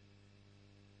tormentors.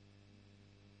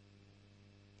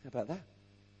 How about that?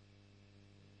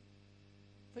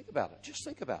 Think about it. Just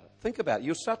think about it. Think about it.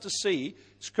 You'll start to see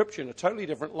Scripture in a totally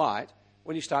different light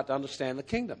when you start to understand the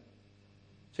kingdom.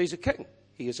 So he's a king.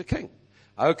 He is a king.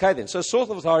 Okay then, so the source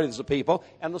of authority is the people,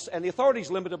 and the authority is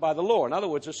limited by the law. In other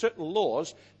words, there are certain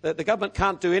laws that the government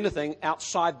can't do anything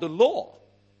outside the law.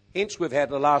 Hence, we've had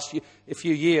the last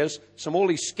few years all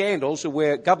these scandals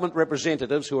where government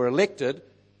representatives who are elected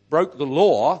broke the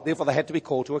law, therefore they had to be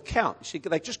called to account. You see,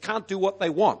 they just can't do what they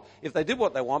want. If they did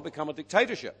what they want, it become a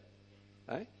dictatorship.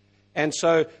 Okay? And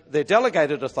so they're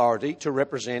delegated authority to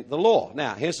represent the law.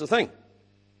 Now, here's the thing.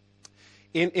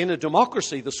 In a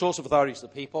democracy, the source of authority is the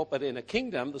people, but in a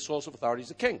kingdom, the source of authority is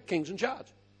the king. King's in charge.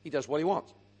 He does what he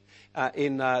wants.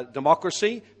 In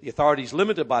democracy, the authority is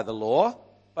limited by the law,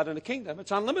 but in a kingdom,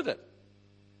 it's unlimited.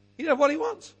 He does what he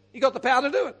wants. He got the power to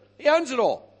do it. He owns it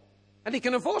all. And he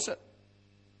can enforce it.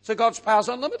 So God's power is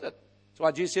unlimited. That's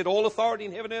why Jesus said, all authority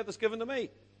in heaven and earth is given to me.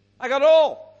 I got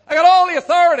all. I got all the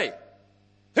authority.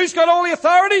 Who's got all the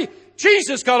authority?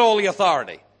 Jesus got all the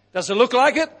authority. Does it look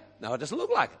like it? No, it doesn't look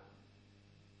like it.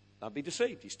 Don't be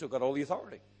deceived. He's still got all the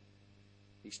authority.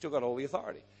 He's still got all the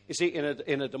authority. You see,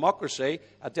 in a democracy,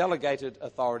 a delegated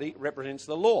authority represents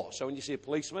the law. So when you see a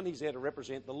policeman, he's there to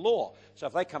represent the law. So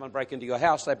if they come and break into your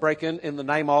house, they break in the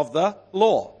name of the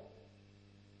law.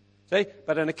 See?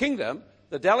 But in a kingdom,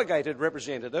 the delegated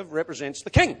representative represents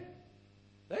the king.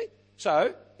 See?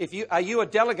 So are you a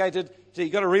delegated? So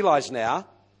you've got to realize now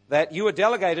that you are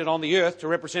delegated on the earth to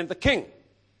represent the king.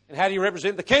 And how do you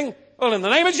represent the king? Well, in the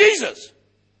name of Jesus.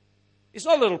 It's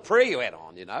not a little prayer you add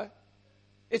on, you know.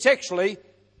 It's actually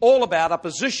all about a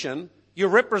position. You're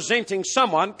representing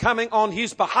someone coming on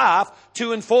his behalf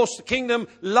to enforce the kingdom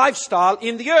lifestyle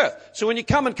in the earth. So when you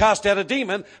come and cast out a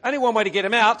demon, only one way to get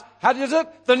him out. How does it?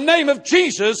 The name of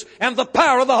Jesus and the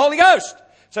power of the Holy Ghost.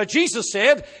 So Jesus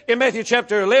said in Matthew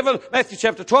chapter 11, Matthew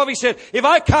chapter 12, he said, if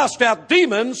I cast out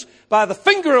demons by the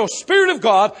finger or Spirit of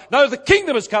God, know the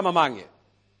kingdom has come among you.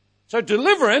 So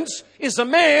deliverance is a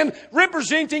man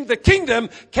representing the kingdom,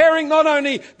 carrying not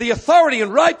only the authority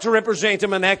and right to represent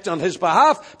him and act on his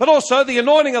behalf, but also the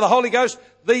anointing of the Holy Ghost,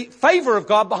 the favor of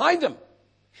God behind him.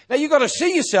 Now you've got to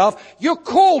see yourself, you're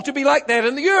called to be like that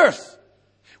in the earth.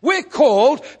 We're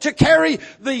called to carry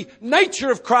the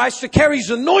nature of Christ, to carry his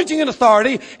anointing and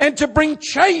authority, and to bring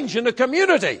change in the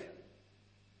community.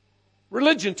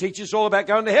 Religion teaches all about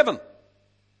going to heaven.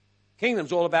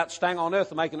 Kingdom's all about staying on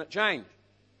earth and making it change.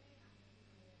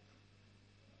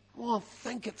 Well,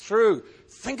 think it through.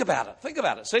 Think about it. Think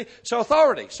about it. See? So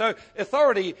authority. So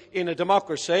authority in a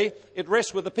democracy, it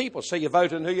rests with the people. So you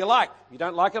vote in who you like. If you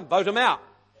don't like them, vote them out.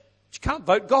 But you can't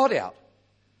vote God out.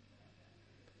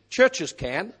 Churches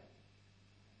can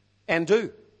and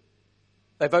do.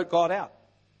 They vote God out.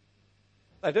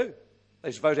 They do. They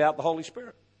just vote out the Holy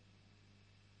Spirit.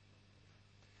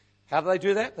 How do they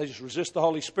do that? They just resist the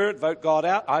Holy Spirit, vote God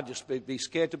out. I'd just be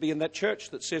scared to be in that church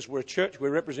that says we're a church, we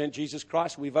represent Jesus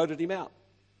Christ, and we voted him out.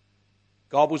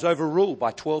 God was overruled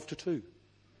by 12-2.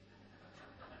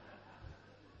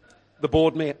 The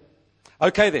board met.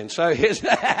 Okay then, so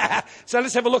so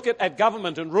let's have a look at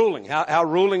government and ruling, how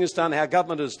ruling is done, how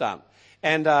government is done.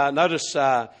 And notice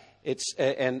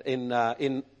in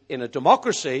a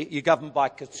democracy, you govern by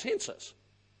consensus.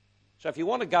 So if you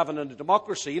want to govern in a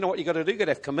democracy, you know what you've got to do? You've got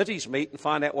to have committees meet and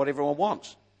find out what everyone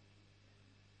wants.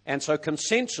 And so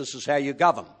consensus is how you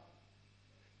govern.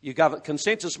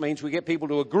 Consensus means we get people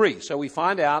to agree. So we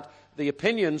find out the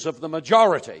opinions of the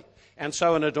majority. And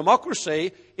so in a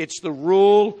democracy, it's the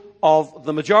rule of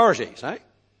the majority.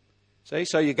 See?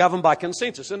 So you govern by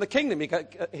consensus. In the kingdom,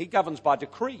 he governs by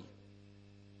decree.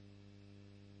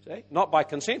 See? Not by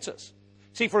consensus.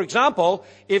 See, for example,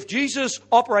 if Jesus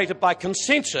operated by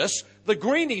consensus, the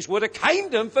greenies would have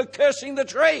caned him for cursing the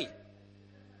tree.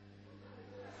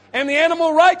 And the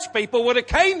animal rights people would have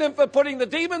caned him for putting the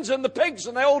demons in the pigs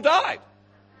and they all died.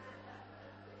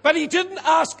 But he didn't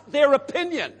ask their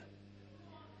opinion.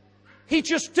 He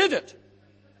just did it.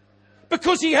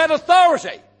 Because he had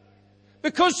authority.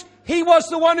 Because he was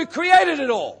the one who created it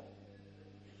all.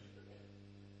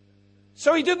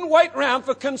 So he didn't wait around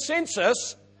for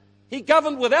consensus. He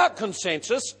governed without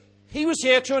consensus. He was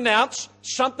here to announce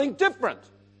something different.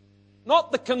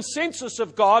 Not the consensus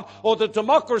of God or the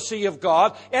democracy of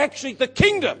God, actually the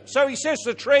kingdom. So he says to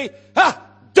the tree,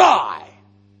 die.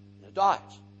 And it dies.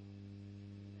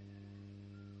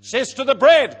 Says to the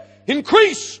bread,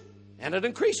 increase. And it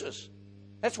increases.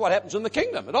 That's what happens in the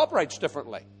kingdom. It operates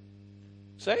differently.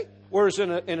 See? Whereas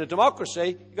in a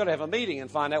democracy, you've got to have a meeting and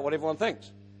find out what everyone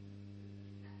thinks.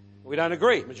 We don't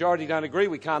agree. Majority don't agree.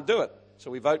 We can't do it.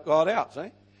 So we vote God out.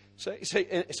 See?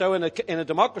 So in a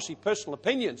democracy, personal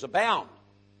opinions abound.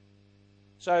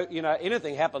 So,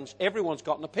 anything happens, everyone's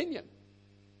got an opinion.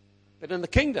 But in the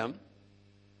kingdom,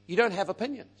 you don't have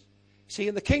opinions. See,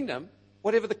 in the kingdom,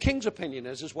 whatever the king's opinion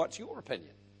is what's your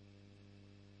opinion.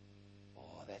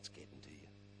 Oh, that's getting to you.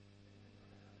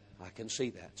 I can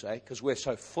see that, see? Because we're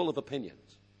so full of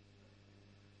opinions.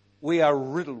 We are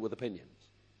riddled with opinions.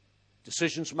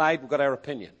 Decisions made, we've got our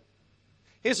opinion.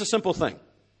 Here's a simple thing.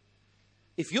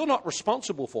 If you're not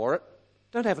responsible for it,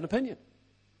 don't have an opinion.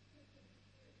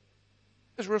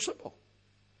 It's real simple.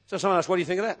 So someone asks, what do you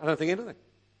think of that? I don't think anything.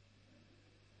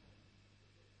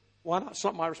 Why not? It's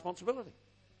not my responsibility.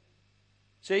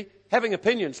 See, having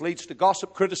opinions leads to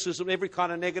gossip, criticism, every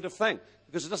kind of negative thing,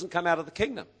 because it doesn't come out of the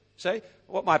kingdom. See,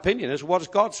 what my opinion is, what does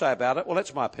God say about it? Well,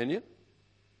 that's my opinion.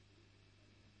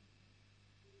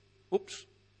 Oops.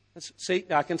 See,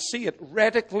 I can see it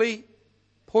radically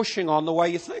pushing on the way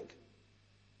you think.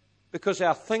 Because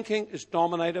our thinking is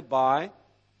dominated by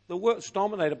the world, it's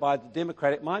dominated by the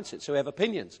democratic mindset. So we have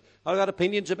opinions. I've got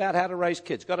opinions about how to raise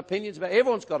kids. Got opinions about,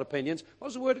 everyone's got opinions. What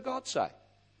does the Word of God say?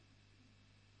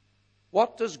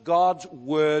 What does God's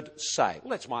Word say? Well,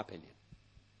 that's my opinion.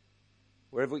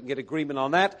 wherever we can get agreement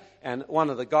on that. And one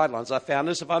of the guidelines I found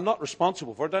is if I'm not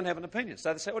responsible for it, I don't have an opinion.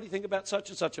 So they say, what do you think about such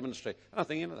and such a ministry? I don't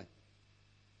think anything.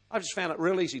 I just found it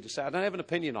real easy to say I don't have an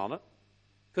opinion on it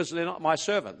because they're not my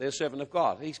servant. They're a servant of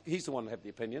God. He's the one who have the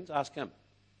opinions. Ask him.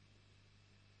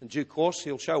 In due course,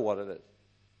 he'll show what it is.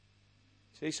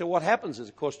 See, so what happens is,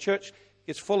 of course, church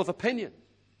gets full of opinions.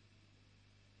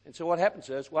 And so what happens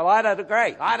is, well, I don't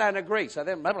agree. So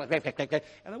then, and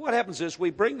then what happens is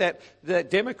we bring that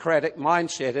democratic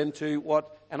mindset into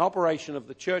what an operation of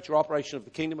the church or operation of the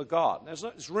kingdom of God.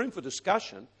 There's room for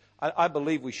discussion. I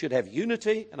believe we should have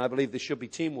unity, and I believe there should be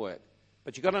teamwork.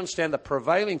 But you've got to understand the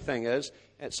prevailing thing is,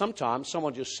 and sometimes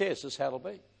someone just says this is how it'll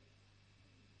be.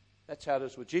 That's how it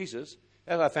is with Jesus.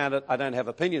 As I found it, I don't have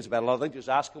opinions about a lot of things. Just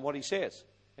ask him what he says,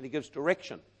 and he gives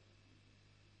direction.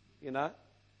 You know,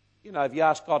 if you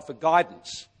ask God for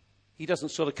guidance, he doesn't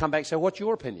sort of come back and say, what's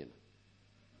your opinion?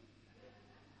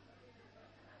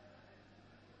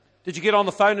 Did you get on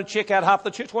the phone and check out half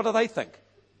the church? What do they think?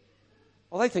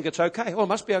 Well, they think it's okay. Well, it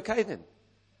must be okay then.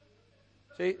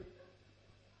 See,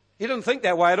 he doesn't think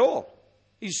that way at all.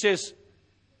 He says,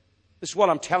 this is what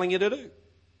I'm telling you to do.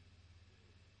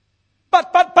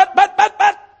 But.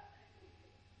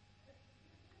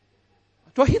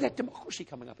 Do I hear that democracy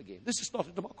coming up again? This is not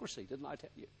a democracy, didn't I tell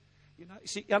you? You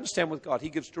see, you understand with God, he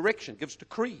gives direction, gives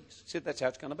decrees. He said that's how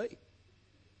it's going to be.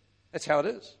 That's how it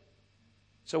is.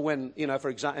 So when, for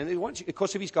example, and once, of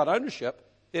course, if he's got ownership,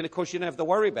 then, of course, you don't have to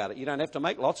worry about it. You don't have to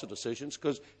make lots of decisions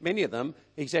because many of them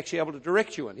he's actually able to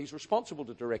direct you in. He's responsible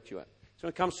to direct you in. So when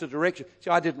it comes to direction, see,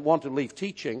 I didn't want to leave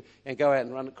teaching and go out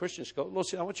and run a Christian school. Lord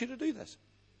said, I want you to do this.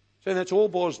 So that's all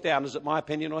boils down, is it my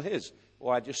opinion or his?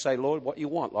 Or I just say, Lord, what you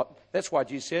want. That's why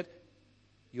Jesus said,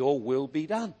 your will be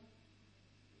done.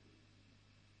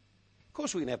 Of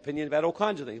course, we can have opinion about all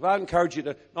kinds of things, but I encourage you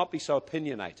to not be so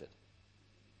opinionated.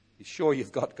 Be sure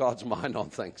you've got God's mind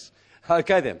on things.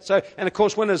 Okay then. So, and of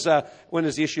course, when is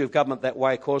the issue of government that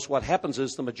way? Of course, what happens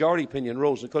is the majority opinion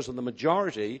rules, and because of the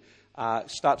majority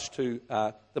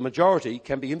the majority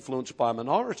can be influenced by a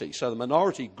minority. So the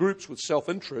minority groups with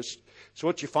self-interest. So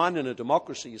what you find in a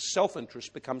democracy is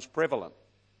self-interest becomes prevalent,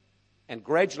 and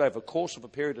gradually over the course of a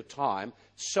period of time,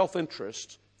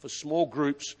 self-interest for small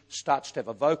groups starts to have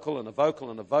a vocal and a vocal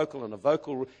and a vocal and a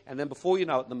vocal, and then before you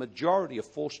know it, the majority are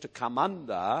forced to come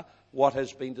under what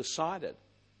has been decided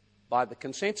by the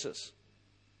consensus.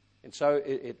 And so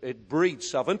it breeds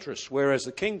self-interest, whereas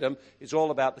the kingdom is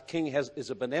all about the king is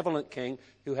a benevolent king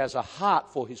who has a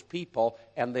heart for his people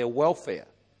and their welfare.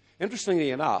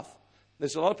 Interestingly enough,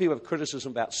 there's a lot of people have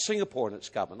criticism about Singapore and its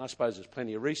government. I suppose there's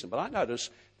plenty of reason, but I notice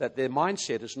that their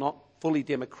mindset is not fully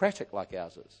democratic like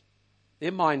ours is.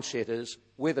 Their mindset is,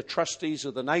 we're the trustees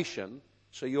of the nation,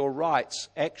 so your rights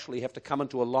actually have to come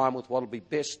into line with what will be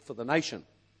best for the nation.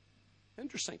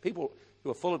 Interesting. People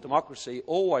who are full of democracy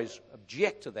always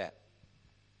object to that.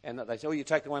 And they say, you're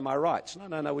taking away my rights.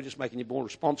 No, we're just making you more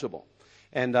responsible.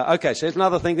 And, okay, so there's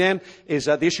another thing then, is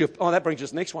the issue of, that brings us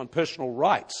to the next one, personal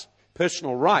rights.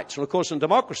 Personal rights. And, of course, in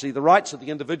democracy, the rights of the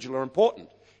individual are important.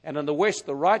 And in the West,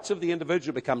 the rights of the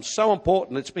individual become so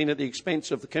important, it's been at the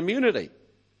expense of the community.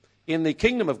 In the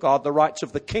kingdom of God, the rights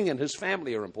of the king and his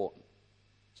family are important.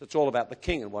 So it's all about the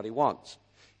king and what he wants.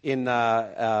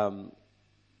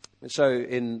 So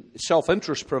in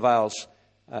self-interest prevails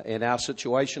in our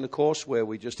situation, of course, where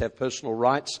we just have personal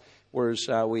rights, whereas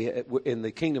in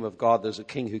the kingdom of God, there's a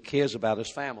king who cares about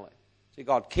his family. See,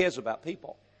 God cares about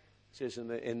people. It says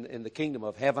in the kingdom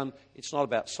of heaven, it's not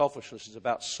about selfishness, it's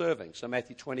about serving. So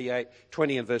Matthew 20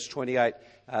 and verse 25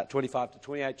 to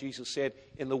 28, Jesus said,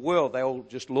 in the world they all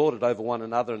just lord it over one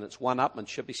another and it's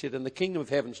one-upmanship. He said, in the kingdom of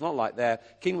heaven, it's not like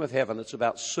that. Kingdom of heaven, it's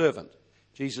about servant.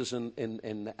 Jesus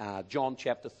in John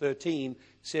chapter 13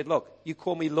 said, look, you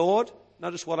call me Lord.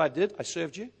 Notice what I did. I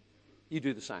served you. You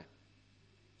do the same.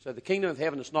 So the kingdom of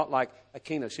heaven is not like a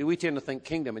kingdom. See, we tend to think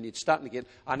kingdom, and you're starting to get,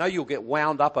 I know you'll get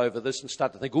wound up over this and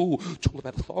start to think, it's all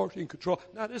about authority and control.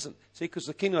 No, it isn't. See, because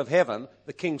the kingdom of heaven,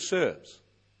 the king serves.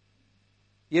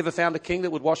 You ever found a king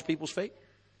that would wash people's feet?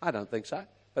 I don't think so.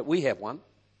 But we have one.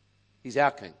 He's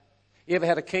our king. You ever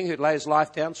had a king who'd lay his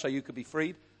life down so you could be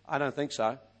freed? I don't think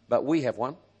so. But we have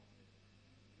one.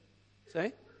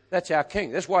 See? That's our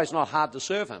king. That's why it's not hard to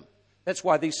serve him. That's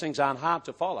why these things aren't hard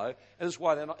to follow. And that's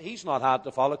why he's not hard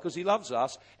to follow, because he loves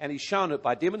us, and he's shown it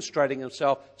by demonstrating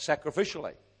himself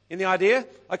sacrificially. In the idea?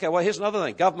 Okay, well, here's another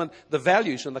thing. Government, the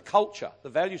values and the culture. The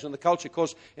values and the culture, of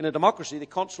course, in a democracy, they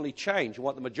constantly change. And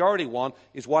what the majority want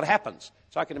is what happens.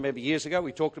 So I can remember years ago,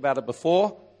 we talked about it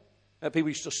before. People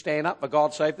used to stand up for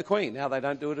God Save the Queen. Now they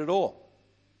don't do it at all.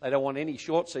 They don't want any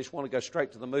shorts. They just want to go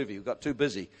straight to the movie. We got too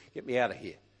busy. Get me out of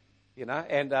here.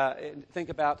 And think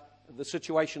about the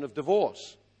situation of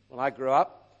divorce. When I grew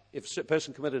up, if a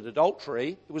person committed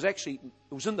adultery, it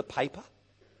was in the paper.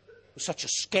 It was such a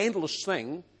scandalous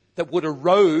thing that would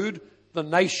erode the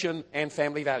nation and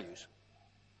family values.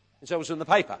 And so it was in the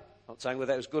paper. I'm not saying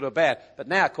whether that was good or bad. But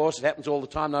now, of course, it happens all the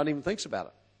time. No one even thinks about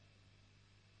it.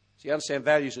 So you understand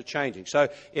values are changing. So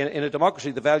in a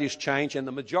democracy, the values change and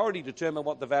the majority determine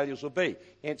what the values will be.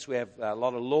 Hence, we have a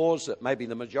lot of laws that maybe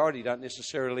the majority don't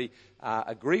necessarily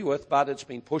agree with, but it's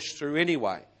been pushed through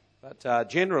anyway. But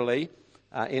generally,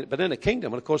 but in a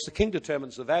kingdom, and of course the king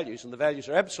determines the values, and the values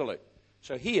are absolute.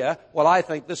 So here, well, I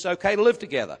think this is okay to live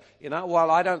together. Well,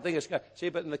 I don't think it's good. See,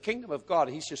 but in the kingdom of God,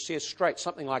 he just says straight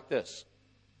something like this.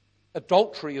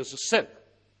 Adultery is a sin.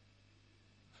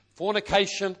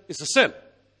 Fornication is a sin.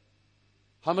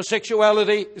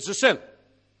 Homosexuality is a sin.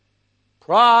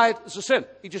 Pride is a sin.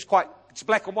 It's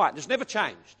black and white. It's never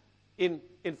changed in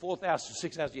 4,000,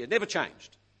 6,000 years. Never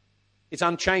changed. It's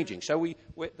unchanging. So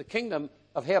the kingdom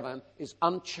of heaven is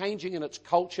unchanging in its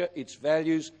culture, its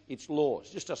values, its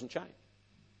laws. It just doesn't change.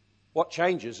 What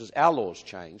changes is our laws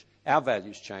change, our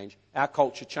values change, our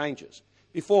culture changes.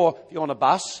 Before, if you're on a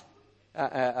bus,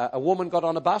 a woman got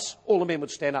on a bus, all the men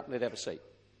would stand up and they'd have a seat.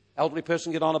 Elderly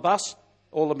person get on a bus,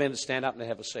 all the men would stand up and they'd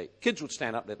have a seat. Kids would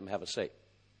stand up and let them have a seat.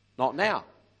 Not now.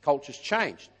 Culture's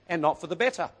changed, and not for the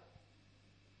better.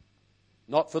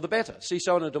 Not for the better. See,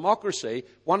 so in a democracy,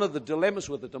 one of the dilemmas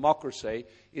with a democracy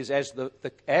is as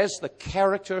the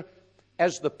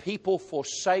people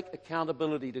forsake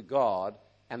accountability to God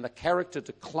and the character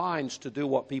declines to do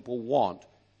what people want,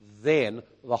 then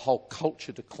the whole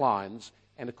culture declines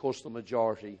and, of course, the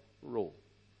majority rule.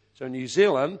 So in New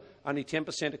Zealand, only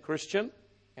 10% are Christian,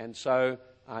 and so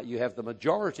you have the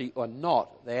majority or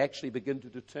not. They actually begin to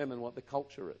determine what the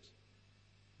culture is.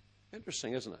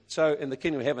 Interesting, isn't it? So in the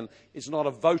kingdom of heaven, it's not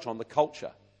a vote on the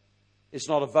culture. It's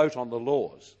not a vote on the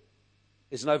laws.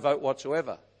 There's no vote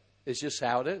whatsoever. It's just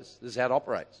how it is. This is how it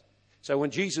operates. So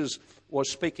when Jesus was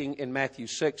speaking in Matthew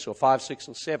 6 or 5, 6,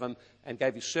 and 7 and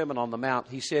gave his Sermon on the Mount,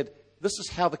 he said, this is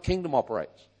how the kingdom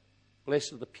operates.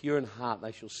 Blessed are the pure in heart,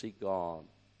 they shall see God.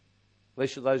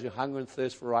 Blessed are those who hunger and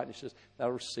thirst for righteousness, they'll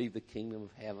receive the kingdom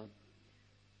of heaven.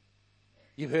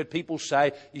 You've heard people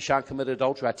say, you shan't commit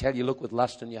adultery. I tell you, look with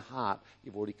lust in your heart.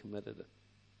 You've already committed it.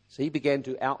 So he began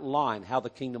to outline how the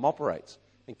kingdom operates.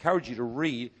 I encourage you to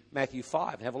read Matthew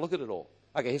 5 and have a look at it all.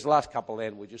 Okay, here's the last couple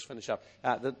then. We'll just finish up.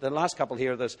 The last couple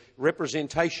here are this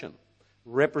representation.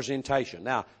 Representation.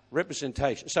 Now,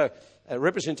 representation. So,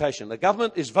 representation. The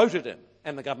government is voted in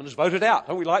and the government is voted out.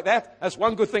 Don't we like that? That's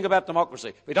one good thing about democracy.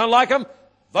 If we don't like them,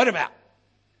 vote them out.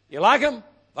 You like them?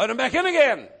 Vote them back in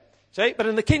again. See, but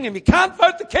in the kingdom, you can't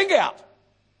vote the king out.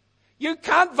 You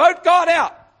can't vote God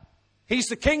out. He's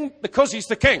the king because he's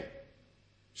the king.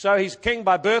 So he's king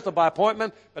by birth or by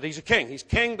appointment, but he's a king. He's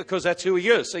king because that's who he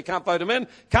is. So you can't vote him in,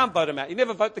 can't vote him out. You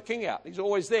never vote the king out. He's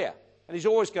always there, and he's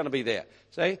always going to be there.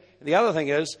 See? And the other thing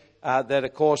is that,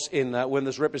 of course, when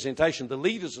there's representation, the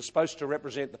leaders are supposed to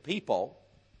represent the people.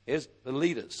 Is the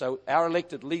leaders. So our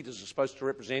elected leaders are supposed to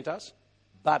represent us,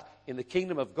 but in the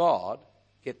kingdom of God,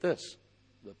 get this.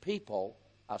 The people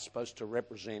are supposed to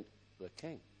represent the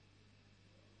king.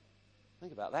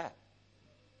 Think about that.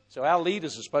 So our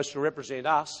leaders are supposed to represent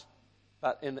us,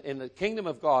 but in the kingdom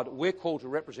of God, we're called to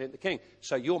represent the king.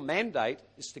 So your mandate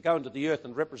is to go into the earth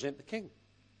and represent the king.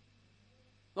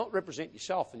 Not represent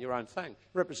yourself and your own thing.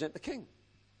 Represent the king.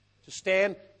 To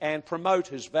stand and promote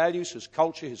his values, his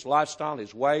culture, his lifestyle,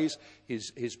 his ways,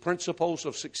 his principles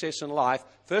of success in life,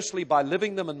 firstly by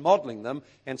living them and modeling them,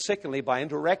 and secondly by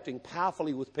interacting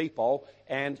powerfully with people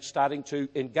and starting to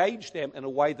engage them in a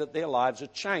way that their lives are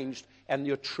changed and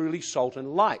you're truly salt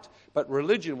and light. But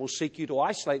religion will seek you to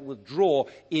isolate and withdraw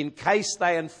in case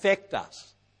they infect us.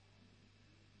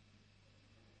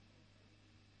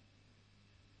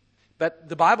 But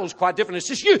the Bible is quite different. It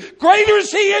says, greater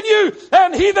is he in you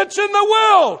than he that's in the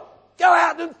world. Go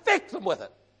out and infect them with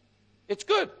it. It's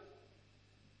good.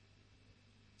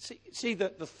 See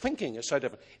the thinking is so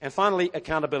different. And finally,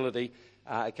 accountability.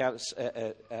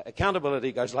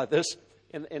 Accountability goes like this.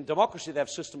 In democracy, they have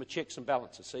a system of checks and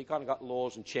balances. So you kind of got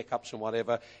laws and checkups and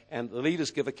whatever. And the leaders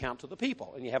give account to the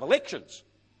people. And you have elections.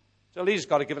 So the leader's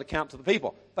got to give an account to the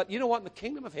people. But you know what? In the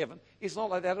kingdom of heaven, it's not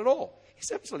like that at all.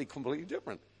 It's absolutely completely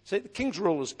different. See, the king's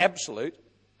rule is absolute,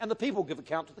 and the people give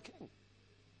account to the king.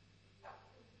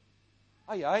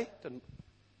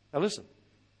 Now listen.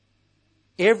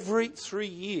 Every 3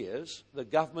 years, the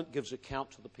government gives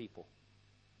account to the people.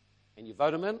 And you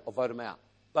vote them in or vote them out.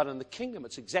 But in the kingdom,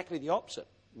 it's exactly the opposite.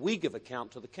 We give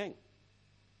account to the king.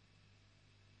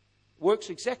 Works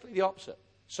exactly the opposite.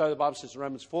 So the Bible says in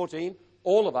Romans 14,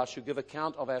 all of us should give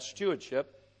account of our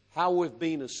stewardship how we've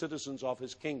been as citizens of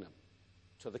his kingdom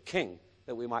to the king,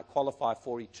 that we might qualify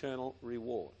for eternal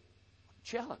reward.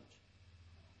 Challenge.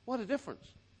 What a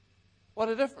difference. What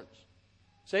a difference.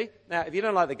 See? Now, if you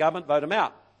don't like the government, vote them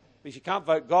out. Because you can't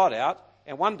vote God out,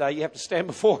 and one day you have to stand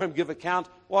before him, give account,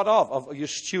 what of? Of your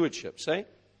stewardship, see?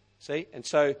 See? And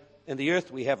so, in the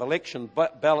earth we have election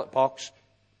ballot box,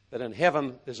 but in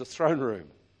heaven there's a throne room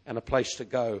and a place to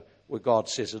go where God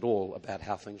says it all about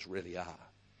how things really are.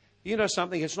 You know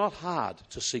something? It's not hard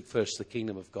to seek first the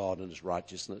kingdom of God and his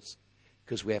righteousness,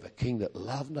 because we have a king that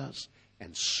loved us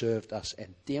and served us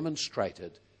and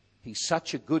demonstrated he's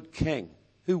such a good king.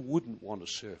 Who wouldn't want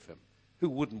to serve him? Who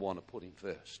wouldn't want to put him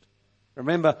first?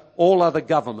 Remember, all other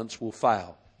governments will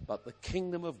fail, but the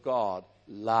kingdom of God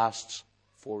lasts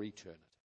for eternity.